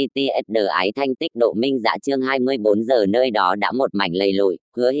TBSTTSD ái thanh tích độ minh dạ chương 24 giờ nơi đó đã một mảnh lầy lội,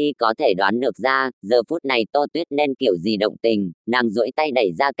 Hứa Hy có thể đoán được ra, giờ phút này Tô Tuyết nên kiểu gì động tình, nàng duỗi tay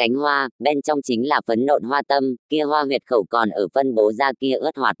đẩy ra cánh hoa, bên trong chính là phấn nộn hoa tâm, kia hoa huyệt khẩu còn ở phân bố ra kia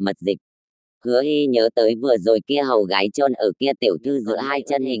ướt hoạt mật dịch. Hứa Hy nhớ tới vừa rồi kia hầu gái chôn ở kia tiểu thư giữa hai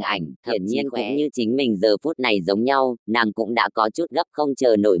chân hình ảnh, hiển nhiên cũng như chính mình giờ phút này giống nhau, nàng cũng đã có chút gấp không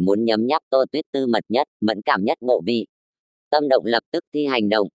chờ nổi muốn nhấm nháp Tô Tuyết tư mật nhất, mẫn cảm nhất bộ vị. Tâm động lập tức thi hành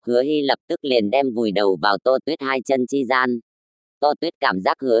động, Hứa Hy lập tức liền đem vùi đầu vào Tô Tuyết hai chân chi gian. Tô Tuyết cảm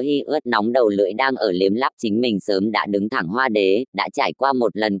giác Hứa Hy ướt nóng đầu lưỡi đang ở liếm láp chính mình sớm đã đứng thẳng hoa đế, đã trải qua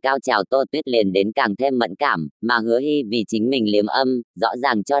một lần cao trào Tô Tuyết liền đến càng thêm mẫn cảm, mà Hứa Hy vì chính mình liếm âm, rõ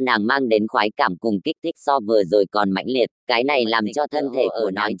ràng cho nàng mang đến khoái cảm cùng kích thích so vừa rồi còn mãnh liệt, cái này làm cho thân thể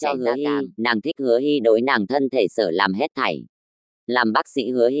của nói cho Hứa Hy, nàng thích Hứa Hy đối nàng thân thể sở làm hết thảy. Làm bác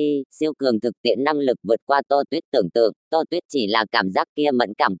sĩ Hứa Hy, siêu cường thực tiễn năng lực vượt qua Tô Tuyết tưởng tượng, Tô Tuyết chỉ là cảm giác kia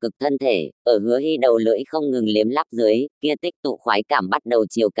mẫn cảm cực thân thể, ở Hứa Hy đầu lưỡi không ngừng liếm láp dưới, kia tích tụ khoái cảm bắt đầu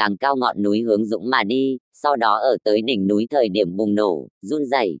chiều càng cao ngọn núi hướng dũng mà đi, sau đó ở tới đỉnh núi thời điểm bùng nổ, run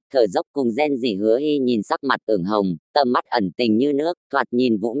rẩy, thở dốc cùng rên rỉ. Hứa Hy nhìn sắc mặt ửng hồng, tầm mắt ẩn tình như nước, thoạt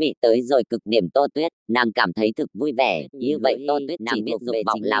nhìn vũ mị tới rồi cực điểm Tô Tuyết, nàng cảm thấy thực vui vẻ, như vậy Tô Tuyết chỉ biết dục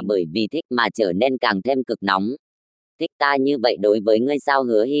vọng là bởi vì thích mà trở nên càng thêm cực nóng. Thích ta như vậy đối với ngươi sao?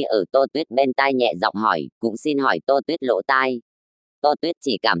 Hứa Hy ở Tô Tuyết bên tai nhẹ giọng hỏi, cũng xin hỏi Tô Tuyết lỗ tai. Tô Tuyết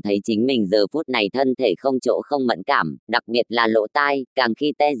chỉ cảm thấy chính mình giờ phút này thân thể không chỗ không mẫn cảm, đặc biệt là lỗ tai, càng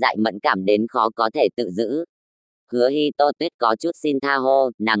khi tê dại mẫn cảm đến khó có thể tự giữ. Hứa Hy Tô Tuyết có chút xin tha hô,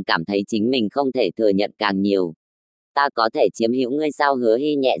 nàng cảm thấy chính mình không thể thừa nhận càng nhiều. Ta có thể chiếm hữu ngươi sao? Hứa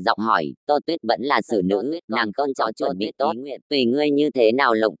Hy nhẹ giọng hỏi, Tô Tuyết vẫn là xử nữ, nàng con chó chuẩn bị tốt, tùy ngươi như thế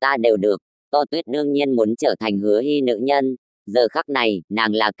nào lộng ta đều được. Tô Tuyết đương nhiên muốn trở thành Hứa Hy nữ nhân. Giờ khắc này,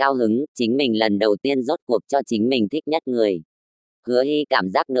 nàng là cao hứng, chính mình lần đầu tiên rốt cuộc cho chính mình thích nhất người. Hứa Hy cảm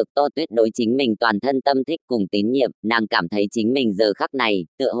giác được Tô Tuyết đối chính mình toàn thân tâm thích cùng tín nhiệm, nàng cảm thấy chính mình giờ khắc này,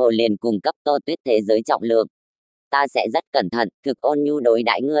 tựa hồ liền cung cấp Tô Tuyết thế giới trọng lượng. Ta sẽ rất cẩn thận, thực ôn nhu đối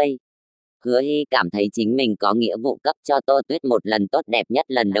đãi ngươi. Hứa Hy cảm thấy chính mình có nghĩa vụ cấp cho Tô Tuyết một lần tốt đẹp nhất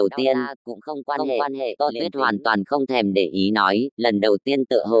lần đầu tiên, cũng không quan hệ. Tô Tuyết hoàn toàn không thèm để ý nói, lần đầu tiên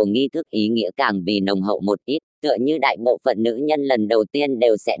tựa hồ nghi thức ý nghĩa càng vì nồng hậu một ít, tựa như đại bộ phận nữ nhân lần đầu tiên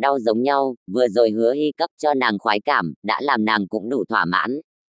đều sẽ đau giống nhau, vừa rồi Hứa Hy cấp cho nàng khoái cảm, đã làm nàng cũng đủ thỏa mãn.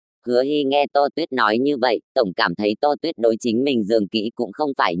 Hứa Hy nghe Tô Tuyết nói như vậy, tổng cảm thấy Tô Tuyết đối chính mình dường kỹ cũng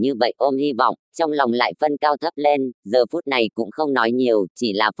không phải như vậy, ôm hy vọng, trong lòng lại phân cao thấp lên, giờ phút này cũng không nói nhiều,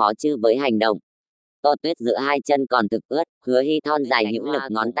 chỉ là phó chư với hành động. Tô Tuyết giữa hai chân còn thực ướt, Hứa Hy thon dài hữu lực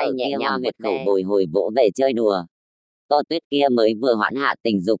ngón tay nhẹ nhàng huyệt khẩu bồi hồi vỗ về chơi đùa. Tô Tuyết kia mới vừa hoãn hạ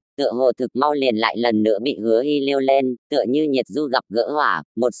tình dục, tựa hồ thực mau liền lại lần nữa bị Hứa Hy liêu lên, tựa như nhiệt du gặp gỡ hỏa,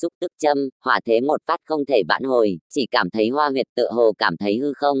 một xúc tức châm, hỏa thế một phát không thể vãn hồi, chỉ cảm thấy hoa huyệt tựa hồ cảm thấy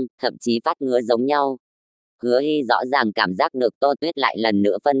hư không, thậm chí phát ngứa giống nhau. Hứa Hy rõ ràng cảm giác được Tô Tuyết lại lần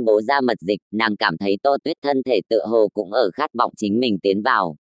nữa phân bố ra mật dịch, nàng cảm thấy Tô Tuyết thân thể tựa hồ cũng ở khát vọng chính mình tiến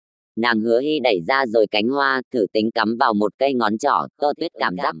vào. Nàng Hứa Hy đẩy ra rồi cánh hoa, thử tính cắm vào một cây ngón trỏ, Tô Tuyết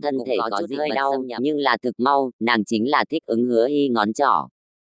cảm giác thân thể có chút hơi đau, nhưng là thực mau, nàng chính là thích ứng Hứa Hy ngón trỏ.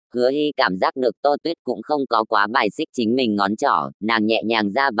 Hứa Hy cảm giác được Tô Tuyết cũng không có quá bài xích chính mình ngón trỏ, nàng nhẹ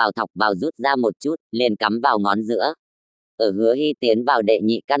nhàng ra vào thọc vào rút ra một chút, liền cắm vào ngón giữa. Ở Hứa Hy tiến vào đệ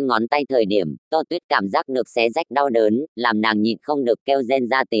nhị căn ngón tay thời điểm, Tô Tuyết cảm giác được xé rách đau đớn, làm nàng nhịn không được kêu rên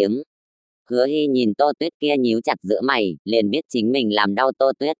ra tiếng. Hứa Hy nhìn Tô Tuyết kia nhíu chặt giữa mày, liền biết chính mình làm đau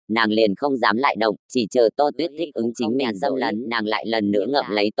Tô Tuyết, nàng liền không dám lại động, chỉ chờ Tô Tuyết thích ứng chính mình xâm lấn, nàng lại lần nữa ngậm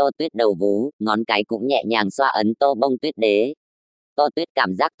lấy Tô Tuyết đầu vú, ngón cái cũng nhẹ nhàng xoa ấn Tô bông tuyết đế. Tô Tuyết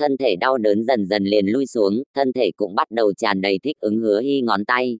cảm giác thân thể đau đớn dần dần liền lui xuống, thân thể cũng bắt đầu tràn đầy thích ứng Hứa Hy ngón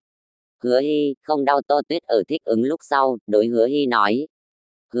tay. Hứa Hy, không đau. Tô Tuyết ở thích ứng lúc sau, đối Hứa Hy nói.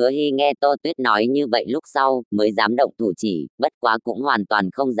 Hứa Hy nghe Tô Tuyết nói như vậy lúc sau, mới dám động thủ chỉ, bất quá cũng hoàn toàn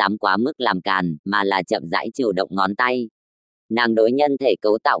không dám quá mức làm càn, mà là chậm rãi chịu động ngón tay. Nàng đối nhân thể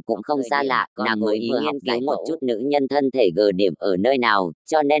cấu tạo cũng không xa lạ, nàng mới ý nghiên cứu một chút nữ nhân thân thể gờ điểm ở nơi nào,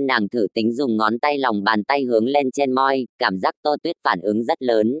 cho nên nàng thử tính dùng ngón tay lòng bàn tay hướng lên trên môi, cảm giác Tô Tuyết phản ứng rất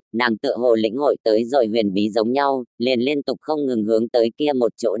lớn, nàng tựa hồ lĩnh hội tới rồi huyền bí giống nhau, liền liên tục không ngừng hướng tới kia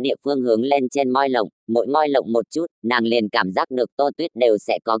một chỗ địa phương hướng lên trên môi lộng, mỗi môi lộng một chút, nàng liền cảm giác được Tô Tuyết đều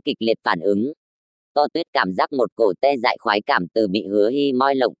sẽ có kịch liệt phản ứng. Tô Tuyết cảm giác một cổ tê dại khoái cảm từ bị Hứa Hy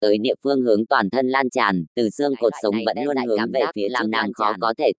moi lộng tới địa phương hướng toàn thân lan tràn, từ xương cột sống vẫn luôn hướng về phía trước, nàng khó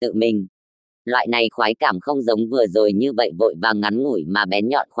có thể tự mình. Loại này khoái cảm không giống vừa rồi như vậy vội vàng ngắn ngủi mà bén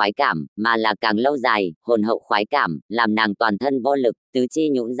nhọn khoái cảm, mà là càng lâu dài, hồn hậu khoái cảm, làm nàng toàn thân vô lực, tứ chi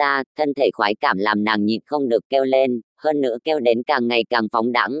nhũn ra, thân thể khoái cảm làm nàng nhịn không được kêu lên, hơn nữa kêu đến càng ngày càng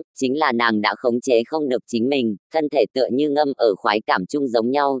phóng đãng, chính là nàng đã khống chế không được chính mình, thân thể tựa như ngâm ở khoái cảm chung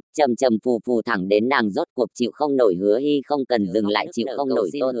giống nhau, trầm trầm phù phù thẳng đến nàng rốt cuộc chịu không nổi. Hứa Hy không cần dừng lại, chịu không nổi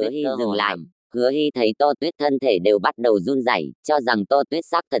Tô Hứa Hy dừng lại. Hứa Hy thấy Tô Tuyết thân thể đều bắt đầu run rẩy, cho rằng Tô Tuyết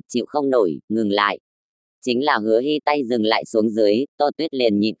xác thật chịu không nổi, ngừng lại. Chính là Hứa Hy tay dừng lại xuống dưới, Tô Tuyết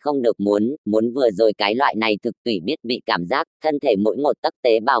liền nhịn không được muốn vừa rồi cái loại này thực tùy biết bị cảm giác, thân thể mỗi một tấc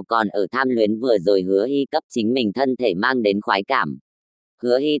tế bào còn ở tham luyến vừa rồi Hứa Hy cấp chính mình thân thể mang đến khoái cảm.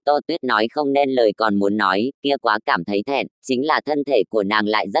 Hứa Hy Tô Tuyết nói không nên lời còn muốn nói, kia quá cảm thấy thẹn, chính là thân thể của nàng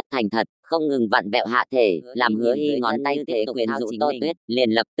lại rất thành thật, không ngừng vặn vẹo hạ thể, làm Hứa Hy ngón tay thế quyến rũ Tô Tuyết,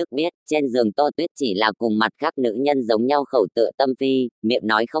 liền lập tức biết, trên giường Tô Tuyết chỉ là cùng mặt khác nữ nhân giống nhau khẩu tựa tâm phi, miệng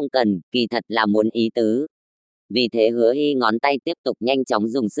nói không cần, kỳ thật là muốn ý tứ. Vì thế Hứa Hy ngón tay tiếp tục nhanh chóng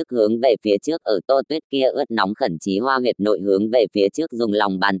dùng sức hướng về phía trước, ở Tô Tuyết kia ướt nóng khẩn trí hoa huyệt nội hướng về phía trước dùng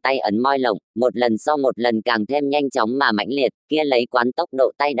lòng bàn tay ấn môi lộng, một lần sau một lần càng thêm nhanh chóng mà mãnh liệt, kia lấy quán tốc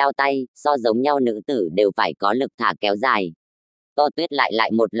độ tay đao tay, so giống nhau nữ tử đều phải có lực thả kéo dài. Tô Tuyết lại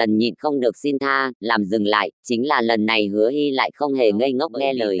một lần nhịn không được xin tha, làm dừng lại, chính là lần này Hứa Hy lại không hề ngây ngốc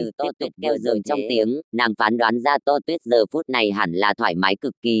nghe lời, Tô Tuyết kêu dừng trong tiếng, nàng phán đoán ra Tô Tuyết giờ phút này hẳn là thoải mái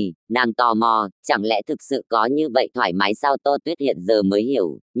cực kỳ, nàng tò mò, chẳng lẽ thực sự có như vậy thoải mái sao? Tô Tuyết hiện giờ mới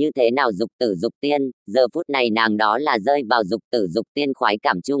hiểu, như thế nào dục tử dục tiên, giờ phút này nàng đó là rơi vào dục tử dục tiên khoái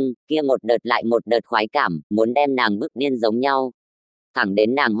cảm chung, kia một đợt lại một đợt khoái cảm, muốn đem nàng bức điên giống nhau. Thẳng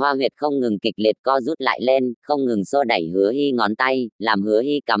đến nàng hoa huyệt không ngừng kịch liệt co rút lại lên, không ngừng xô đẩy Hứa Hy ngón tay, làm Hứa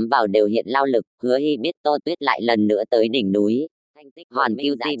Hy cắm vào đều hiện lao lực, Hứa Hy biết Tô Tuyết lại lần nữa tới đỉnh núi. Hoàn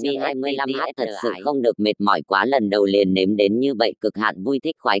QTB 25H thật sự không được mệt mỏi quá, lần đầu liền nếm đến như vậy cực hạn vui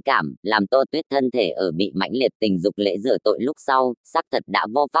thích khoái cảm, làm Tô Tuyết thân thể ở bị mãnh liệt tình dục lễ rửa tội lúc sau, xác thật đã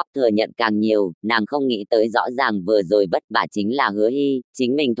vô pháp thừa nhận càng nhiều, nàng không nghĩ tới rõ ràng vừa rồi bất bả chính là Hứa Hy,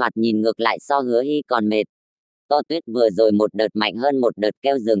 chính mình thoạt nhìn ngược lại so Hứa Hy còn mệt. Tô Tuyết vừa rồi một đợt mạnh hơn một đợt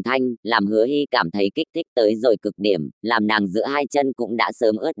kêu giường thanh, làm Hứa Hy cảm thấy kích thích tới rồi cực điểm, làm nàng giữa hai chân cũng đã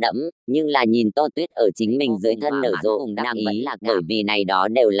sớm ướt đẫm, nhưng là nhìn Tô Tuyết ở chính mình dưới thân nở rộ, nàng ý là bởi vì này đó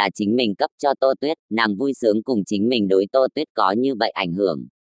đều là chính mình cấp cho Tô Tuyết, nàng vui sướng cùng chính mình đối Tô Tuyết có như vậy ảnh hưởng.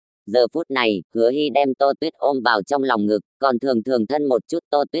 Giờ phút này, Hứa Hy đem Tô Tuyết ôm vào trong lòng ngực, còn thường thường thân một chút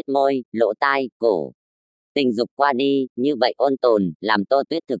Tô Tuyết môi, lỗ tai, cổ. Tình dục qua đi, như vậy ôn tồn, làm Tô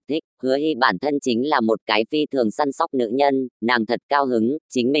Tuyết thực thích. Hứa Hy bản thân chính là một cái phi thường săn sóc nữ nhân, nàng thật cao hứng,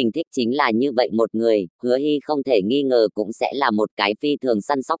 chính mình thích chính là như vậy một người, Hứa Hy không thể nghi ngờ cũng sẽ là một cái phi thường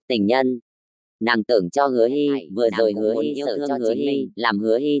săn sóc tình nhân. Nàng tưởng cho Hứa Hy, vừa rồi Hứa Hy yêu thương Hứa Hy, làm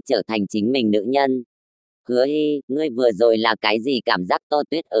Hứa Hy trở thành chính mình nữ nhân. Hứa Hy, ngươi vừa rồi là cái gì cảm giác? Tô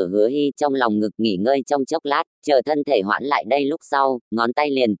Tuyết ở Hứa Hy trong lòng ngực nghỉ ngơi trong chốc lát, chờ thân thể hoãn lại đây lúc sau, ngón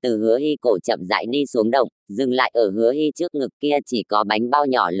tay liền từ Hứa Hy cổ chậm rãi đi xuống động, dừng lại ở Hứa Hy trước ngực kia chỉ có bánh bao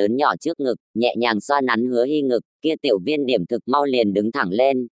nhỏ lớn nhỏ trước ngực, nhẹ nhàng xoa nắn Hứa Hy ngực, kia tiểu viên điểm thực mau liền đứng thẳng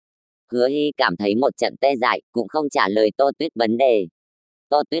lên. Hứa Hy cảm thấy một trận tê dại, cũng không trả lời Tô Tuyết vấn đề.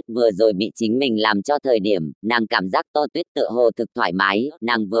 Tô Tuyết vừa rồi bị chính mình làm cho thời điểm, nàng cảm giác Tô Tuyết tựa hồ thực thoải mái,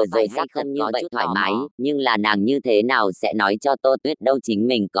 nàng vừa rồi xác không như vậy thoải mái, nhưng là nàng như thế nào sẽ nói cho Tô Tuyết đâu chính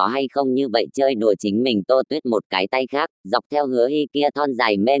mình có hay không như vậy chơi đùa chính mình. Tô Tuyết một cái tay khác, dọc theo Hứa Hy kia thon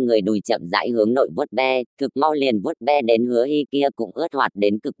dài mê người đùi chậm rãi hướng nội vuốt be, cực mau liền vuốt be đến Hứa Hy kia cũng ướt hoạt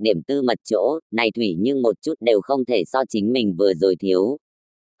đến cực điểm tư mật chỗ, này thủy nhưng một chút đều không thể so chính mình vừa rồi thiếu.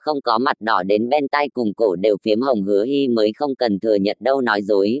 Không có mặt đỏ đến bên tai cùng cổ đều phiếm hồng. Hứa Hy mới không cần thừa nhận đâu nói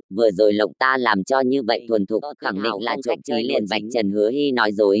dối, vừa rồi lộng ta làm cho như vậy thuần thục, khẳng định là trộm trí liền vạch trần Hứa Hy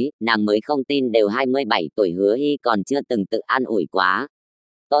nói dối, nàng mới không tin đều 27 tuổi Hứa Hy còn chưa từng tự an ủi quá.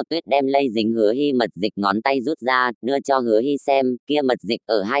 Tô Tuyết đem lây dính Hứa Hy mật dịch ngón tay rút ra, đưa cho Hứa Hy xem, kia mật dịch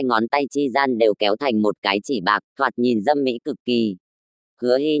ở hai ngón tay chi gian đều kéo thành một cái chỉ bạc, thoạt nhìn dâm mỹ cực kỳ.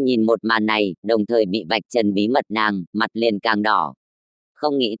 Hứa Hy nhìn một màn này, đồng thời bị vạch trần bí mật nàng, mặt liền càng đỏ.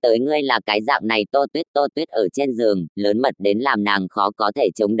 Không nghĩ tới ngươi là cái dạng này. Tô Tuyết ở trên giường, lớn mật đến làm nàng khó có thể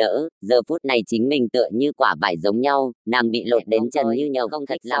chống đỡ, giờ phút này chính mình tựa như quả vải giống nhau, nàng bị lột đến trần như nhộng. Không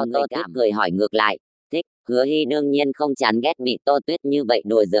thích sao? Tô Tuyết cười hỏi ngược lại. Thích. Hứa Hy đương nhiên không chán ghét bị Tô Tuyết như vậy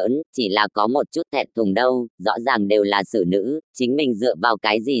đùa giỡn, chỉ là có một chút thẹn thùng đâu, rõ ràng đều là xử nữ, chính mình dựa vào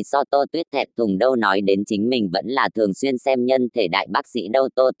cái gì so Tô Tuyết thẹn thùng đâu. Nói đến chính mình vẫn là thường xuyên xem nhân thể đại bác sĩ đâu.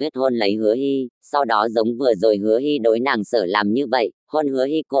 Tô Tuyết hôn lấy Hứa Hy, sau đó giống vừa rồi Hứa Hy đối nàng sở làm như vậy, hôn Hứa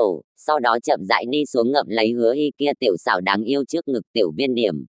Hy cổ, sau đó chậm rãi đi xuống ngậm lấy Hứa Hy kia tiểu xảo đáng yêu trước ngực tiểu viên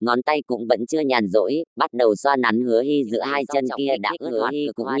điểm, ngón tay cũng vẫn chưa nhàn rỗi, bắt đầu xoa nắn Hứa Hy giữa hai chân kia đã ướt. Hứa Hy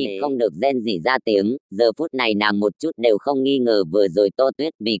cũng nhịn không được rên rỉ ra tiếng, giờ phút này nàng một chút đều không nghi ngờ vừa rồi Tô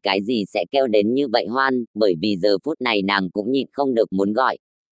Tuyết vì cái gì sẽ kêu đến như vậy hoan, bởi vì giờ phút này nàng cũng nhịn không được muốn gọi.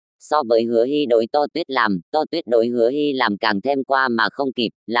 So với Hứa Hy đối Tô Tuyết làm, Tô Tuyết đối Hứa Hy làm càng thêm qua mà không kịp,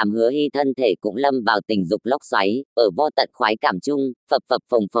 làm Hứa Hy thân thể cũng lâm vào tình dục lốc xoáy, ở vô tận khoái cảm chung, phập phập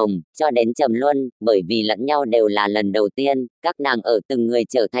phồng phồng, cho đến trầm luân, bởi vì lẫn nhau đều là lần đầu tiên, các nàng ở từng người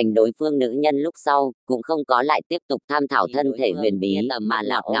trở thành đối phương nữ nhân lúc sau, cũng không có lại tiếp tục tham thảo thân thể huyền bí, mà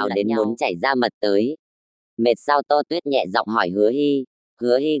ngọt ngào đến muốn chảy ra mật tới. Mệt sao? Tô Tuyết nhẹ giọng hỏi Hứa Hy.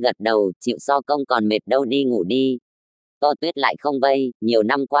 Hứa Hy gật đầu, chịu so công còn mệt đâu, đi ngủ đi. Tô Tuyết lại không vây, nhiều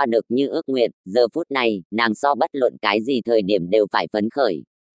năm qua được như ước nguyện, giờ phút này, nàng so bất luận cái gì thời điểm đều phải phấn khởi.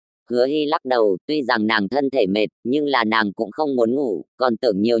 Hứa Hy lắc đầu, tuy rằng nàng thân thể mệt, nhưng là nàng cũng không muốn ngủ, còn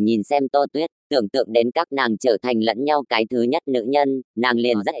tưởng nhiều nhìn xem Tô Tuyết, tưởng tượng đến các nàng trở thành lẫn nhau cái thứ nhất nữ nhân, nàng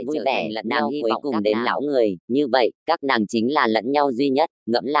liền rất vui vẻ, nàng cuối cùng đến lão người, như vậy, các nàng chính là lẫn nhau duy nhất,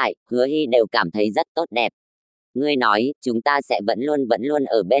 ngẫm lại, Hứa Hy đều cảm thấy rất tốt đẹp. Ngươi nói, chúng ta sẽ vẫn luôn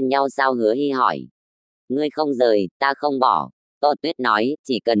ở bên nhau sao? Hứa Hy hỏi. Ngươi không rời, ta không bỏ. Tô Tuyết nói,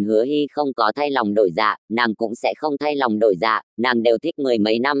 chỉ cần Hứa Hy không có thay lòng đổi dạ, nàng cũng sẽ không thay lòng đổi dạ, nàng đều thích mười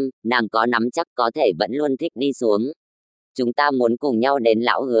mấy năm, nàng có nắm chắc có thể vẫn luôn thích đi xuống. Chúng ta muốn cùng nhau đến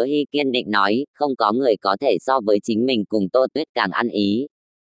lão. Hứa Hy kiên định nói, không có người có thể so với chính mình cùng Tô Tuyết càng ăn ý.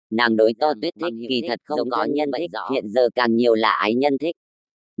 Nàng đối Tô Tuyết thích kỳ thật không có nhân thích, hiện giờ càng nhiều là ái nhân thích.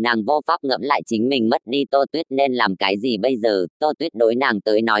 Nàng vô pháp ngẫm lại chính mình mất đi Tô Tuyết nên làm cái gì bây giờ, Tô Tuyết đối nàng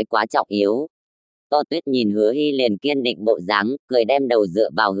tới nói quá trọng yếu. Tô Tuyết nhìn Hứa Hy liền kiên định bộ dáng, cười đem đầu dựa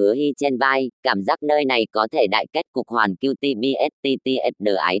vào Hứa Hy trên vai, cảm giác nơi này có thể đại kết cục hoàn QTBSTTSD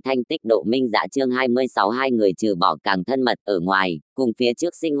ái thanh tích độ minh dạ. Chương 26. Hai người trừ bỏ càng thân mật ở ngoài, cùng phía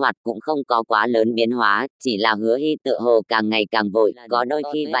trước sinh hoạt cũng không có quá lớn biến hóa, chỉ là Hứa Hy tựa hồ càng ngày càng vội, có đôi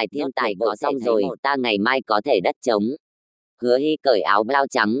khi vài thiên tài có xong rồi, ta ngày mai có thể đất trống. Hứa Hy cởi áo blau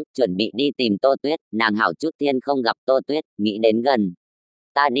trắng, chuẩn bị đi tìm Tô Tuyết, nàng hảo chút thiên không gặp Tô Tuyết, nghĩ đến gần.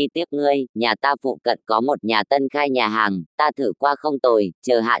 Ta đi tiếp ngươi, nhà ta phụ cận có một nhà tân khai nhà hàng, ta thử qua không tồi,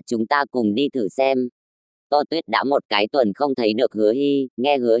 chờ hạ chúng ta cùng đi thử xem. Tô Tuyết đã một cái tuần không thấy được Hứa Hy,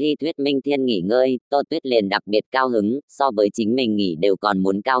 nghe Hứa Hy thuyết minh thiên nghỉ ngơi, Tô Tuyết liền đặc biệt cao hứng, so với chính mình nghỉ đều còn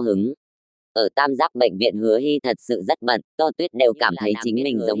muốn cao hứng. Ở Tam Giác bệnh viện Hứa Hy thật sự rất bận, Tô Tuyết đều cảm thấy chính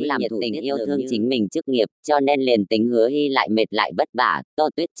mình giống làm thủ tình yêu thương chính mình chức nghiệp, cho nên liền tính Hứa Hy lại mệt lại vất vả, Tô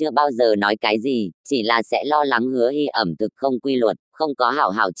Tuyết chưa bao giờ nói cái gì, chỉ là sẽ lo lắng Hứa Hy ẩm thực không quy luật, không có hảo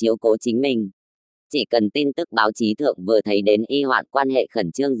hảo chiếu cố chính mình. Chỉ cần tin tức báo chí thượng vừa thấy đến y hoạn quan hệ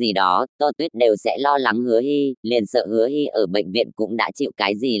khẩn trương gì đó, Tô Tuyết đều sẽ lo lắng Hứa Hy, liền sợ Hứa Hy ở bệnh viện cũng đã chịu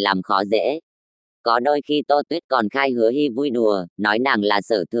cái gì làm khó dễ. Có đôi khi Tô Tuyết còn khai Hứa Hy vui đùa, nói nàng là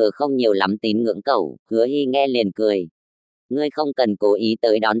Sở Thừa không nhiều lắm tín ngưỡng cẩu, Hứa Hy nghe liền cười. Ngươi không cần cố ý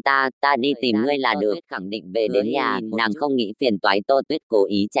tới đón ta, ta đi tìm ngươi là được. Khẳng định về đến nhà, nàng không nghĩ phiền toái Tô Tuyết cố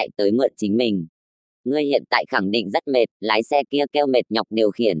ý chạy tới mượn chính mình. Ngươi hiện tại khẳng định rất mệt, lái xe kia kêu mệt nhọc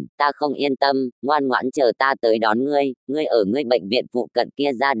điều khiển, ta không yên tâm, ngoan ngoãn chờ ta tới đón ngươi ở ngươi bệnh viện phụ cận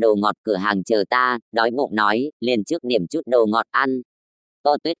kia ra đồ ngọt cửa hàng chờ ta, đói bụng nói, liền trước điểm chút đồ ngọt ăn.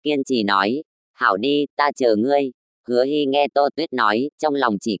 Tô Tuyết kiên trì nói, hảo đi, ta chờ ngươi. Hứa Hy nghe Tô Tuyết nói, trong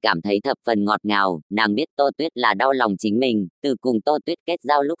lòng chỉ cảm thấy thập phần ngọt ngào, nàng biết Tô Tuyết là đau lòng chính mình, từ cùng Tô Tuyết kết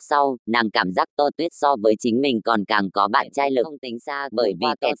giao lúc sau, nàng cảm giác Tô Tuyết so với chính mình còn càng có bạn trai lực, không tính xa, bởi vì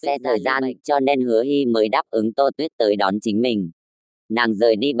kẹt xe thời gian, cho nên Hứa Hy mới đáp ứng Tô Tuyết tới đón chính mình. Nàng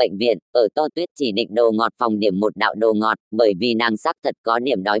rời đi bệnh viện, ở Tô Tuyết chỉ định đồ ngọt phòng điểm một đạo đồ ngọt, bởi vì nàng xác thật có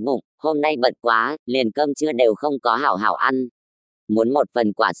điểm đói bụng, hôm nay bận quá, liền cơm trưa đều không có hảo hảo ăn. Muốn một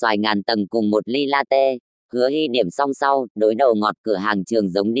phần quả xoài ngàn tầng cùng một ly latte. Hứa Hy điểm xong sau, đối đầu ngọt cửa hàng trường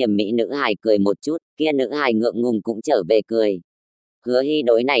giống điềm mỹ nữ hài cười một chút, kia nữ hài ngượng ngùng cũng trở về cười. Hứa Hy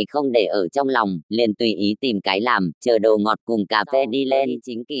đối này không để ở trong lòng, liền tùy ý tìm cái làm, chờ đồ ngọt cùng cà phê đi lên.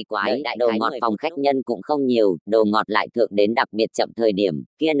 Chính kỳ quái, đồ ngọt phòng khách nhân cũng không nhiều, đồ ngọt lại thượng đến đặc biệt chậm thời điểm,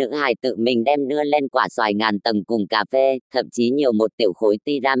 kia nữ hài tự mình đem đưa lên quả xoài ngàn tầng cùng cà phê, thậm chí nhiều một tiểu khối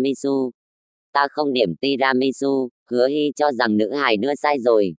tiramisu. Ta không điểm tiramisu. Hứa Hy cho rằng nữ hài đưa sai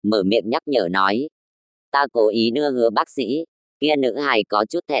rồi, mở miệng nhắc nhở nói. Ta cố ý đưa Hứa bác sĩ. Kia nữ hài có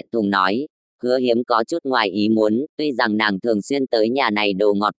chút thẹn thùng nói. Hứa hiếm có chút ngoài ý muốn, tuy rằng nàng thường xuyên tới nhà này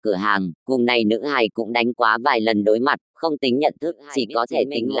đồ ngọt cửa hàng, cùng này nữ hài cũng đánh quá vài lần đối mặt, không tính nhận thức, chỉ có thể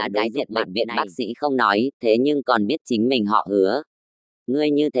tính là đối diện bệnh viện bác sĩ không nói, thế nhưng còn biết chính mình họ Hứa.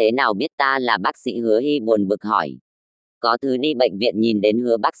 Ngươi như thế nào biết ta là bác sĩ? Hứa Hy buồn bực hỏi. Có thứ đi bệnh viện nhìn đến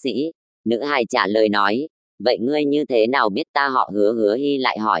Hứa bác sĩ. Nữ hài trả lời nói. Vậy ngươi như thế nào biết ta họ Hứa? Hứa Hy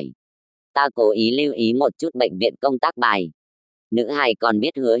lại hỏi. Ta cố ý lưu ý một chút bệnh viện công tác bài. Nữ hài còn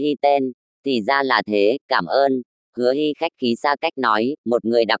biết Hứa Hy tên. Thì ra là thế, cảm ơn. Hứa Hy khách khí xa cách nói, một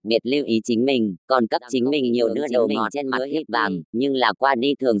người đặc biệt lưu ý chính mình, còn cấp chính mình nhiều đưa đồ ngọt trên mặt hiếp vàng, nhưng là qua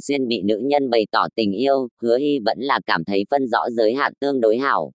đi thường xuyên bị nữ nhân bày tỏ tình yêu, Hứa Hy vẫn là cảm thấy phân rõ giới hạn tương đối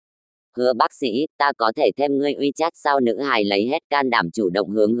hảo. Hứa bác sĩ, ta có thể thêm ngươi WeChat sao? Nữ hài lấy hết can đảm chủ động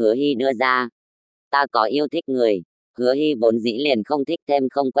hướng Hứa Hy đưa ra. Ta có yêu thích người. Hứa Hy vốn dĩ liền không thích thêm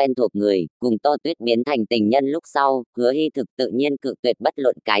không quen thuộc người, cùng Tô Tuyết biến thành tình nhân lúc sau, Hứa Hy thực tự nhiên cự tuyệt bất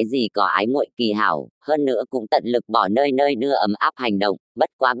luận cái gì có ái muội kỳ hảo, hơn nữa cũng tận lực bỏ nơi nơi đưa ấm áp hành động, bất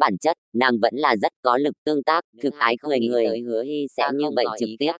quá bản chất, nàng vẫn là rất có lực tương tác, thực ái cười người tới Hứa Hy sẽ như vậy trực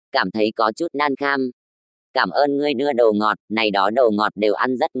tiếp, cảm thấy có chút nan kham. Cảm ơn ngươi đưa đồ ngọt, này đó đồ ngọt đều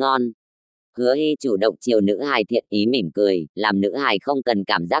ăn rất ngon. Hứa Hy chủ động chiều nữ hài thiện ý mỉm cười, làm nữ hài không cần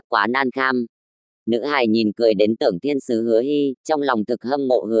cảm giác quá nan kham. Nữ hài nhìn cười đến tưởng thiên sứ Hứa Hy, trong lòng thực hâm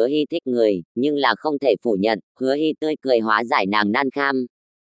mộ Hứa Hy thích người, nhưng là không thể phủ nhận, Hứa Hy tươi cười hóa giải nàng nan kham.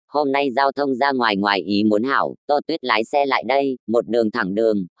 Hôm nay giao thông ra ngoài ý muốn hảo, Tô Tuyết lái xe lại đây, một đường thẳng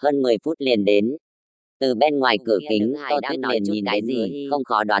đường, hơn 10 phút liền đến. Từ bên ngoài cửa kính, Tô Tuyết liền nhìn cái gì, không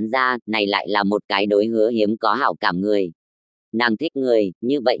khó đoán ra, này lại là một cái đối Hứa hiếm có hảo cảm người. Nàng thích người,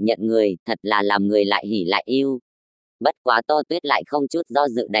 như vậy nhận người, thật là làm người lại hỉ lại yêu. Bất quá Tô Tuyết lại không chút do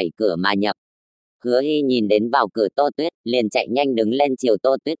dự đẩy cửa mà nhập. Hứa Hy nhìn đến vào cửa Tô Tuyết, liền chạy nhanh đứng lên chiều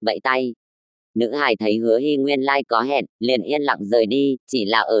Tô Tuyết vẫy tay. Nữ hài thấy Hứa Hy nguyên lai có hẹn, liền yên lặng rời đi, chỉ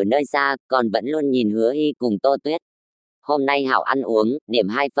là ở nơi xa, còn vẫn luôn nhìn Hứa Hy cùng Tô Tuyết. Hôm nay hảo ăn uống, điểm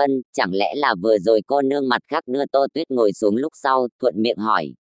 2 phân, chẳng lẽ là vừa rồi cô nương mặt khác đưa Tô Tuyết ngồi xuống lúc sau, thuận miệng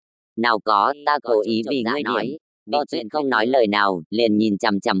hỏi. Nào có, ta cố ý vì ngươi điểm. Tô Tuyết không nói lời nào, liền nhìn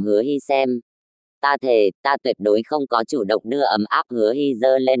chằm chằm Hứa Hy xem. Ta thề, ta tuyệt đối không có chủ động đưa ấm áp. Hứa Hy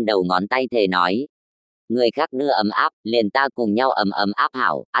giơ lên đầu ngón tay thề nói. Người khác đưa ấm áp, liền ta cùng nhau ấm áp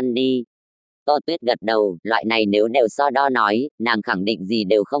hảo, ăn đi. Tô Tuyết gật đầu, loại này nếu đều so đo nói, nàng khẳng định gì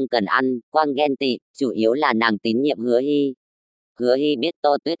đều không cần ăn, quang ghen tị, chủ yếu là nàng tín nhiệm Hứa Hy. Hứa Hy biết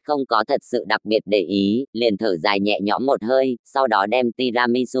Tô Tuyết không có thật sự đặc biệt để ý, liền thở dài nhẹ nhõm một hơi, sau đó đem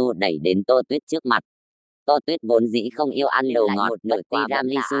tiramisu đẩy đến Tô Tuyết trước mặt. Tô Tuyết vốn dĩ không yêu ăn đồ ngọt, một nửa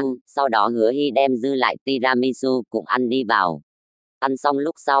tiramisu, sau đó Hứa Hy đem dư lại tiramisu cũng ăn đi vào. Ăn xong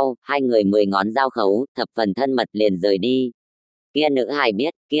lúc sau, hai người 10 ngón giao khấu, thập phần thân mật liền rời đi. Kia nữ hài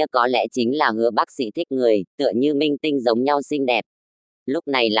biết, kia có lẽ chính là Hứa bác sĩ thích người, tựa như minh tinh giống nhau xinh đẹp. Lúc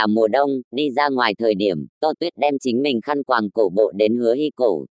này là mùa đông, đi ra ngoài thời điểm, Tô Tuyết đem chính mình khăn quàng cổ bộ đến Hứa Hy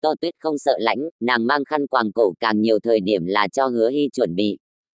cổ, Tô Tuyết không sợ lạnh, nàng mang khăn quàng cổ càng nhiều thời điểm là cho Hứa Hy chuẩn bị.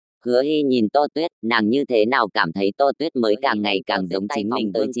 Hứa Hy nhìn Tô Tuyết, nàng như thế nào cảm thấy Tô Tuyết mới càng ngày càng giống chính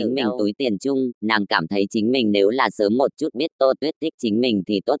mình với chính mình túi tiền chung, nàng cảm thấy chính mình nếu là sớm một chút biết Tô Tuyết thích chính mình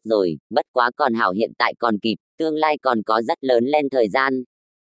thì tốt rồi, bất quá còn hảo hiện tại còn kịp, tương lai còn có rất lớn lên thời gian.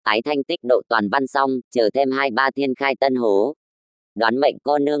 Ái Thanh tích độ toàn văn xong, chờ thêm 2-3 thiên khai tân hố. Đoán mệnh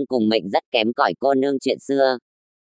cô nương cùng mệnh rất kém cỏi cô nương chuyện xưa,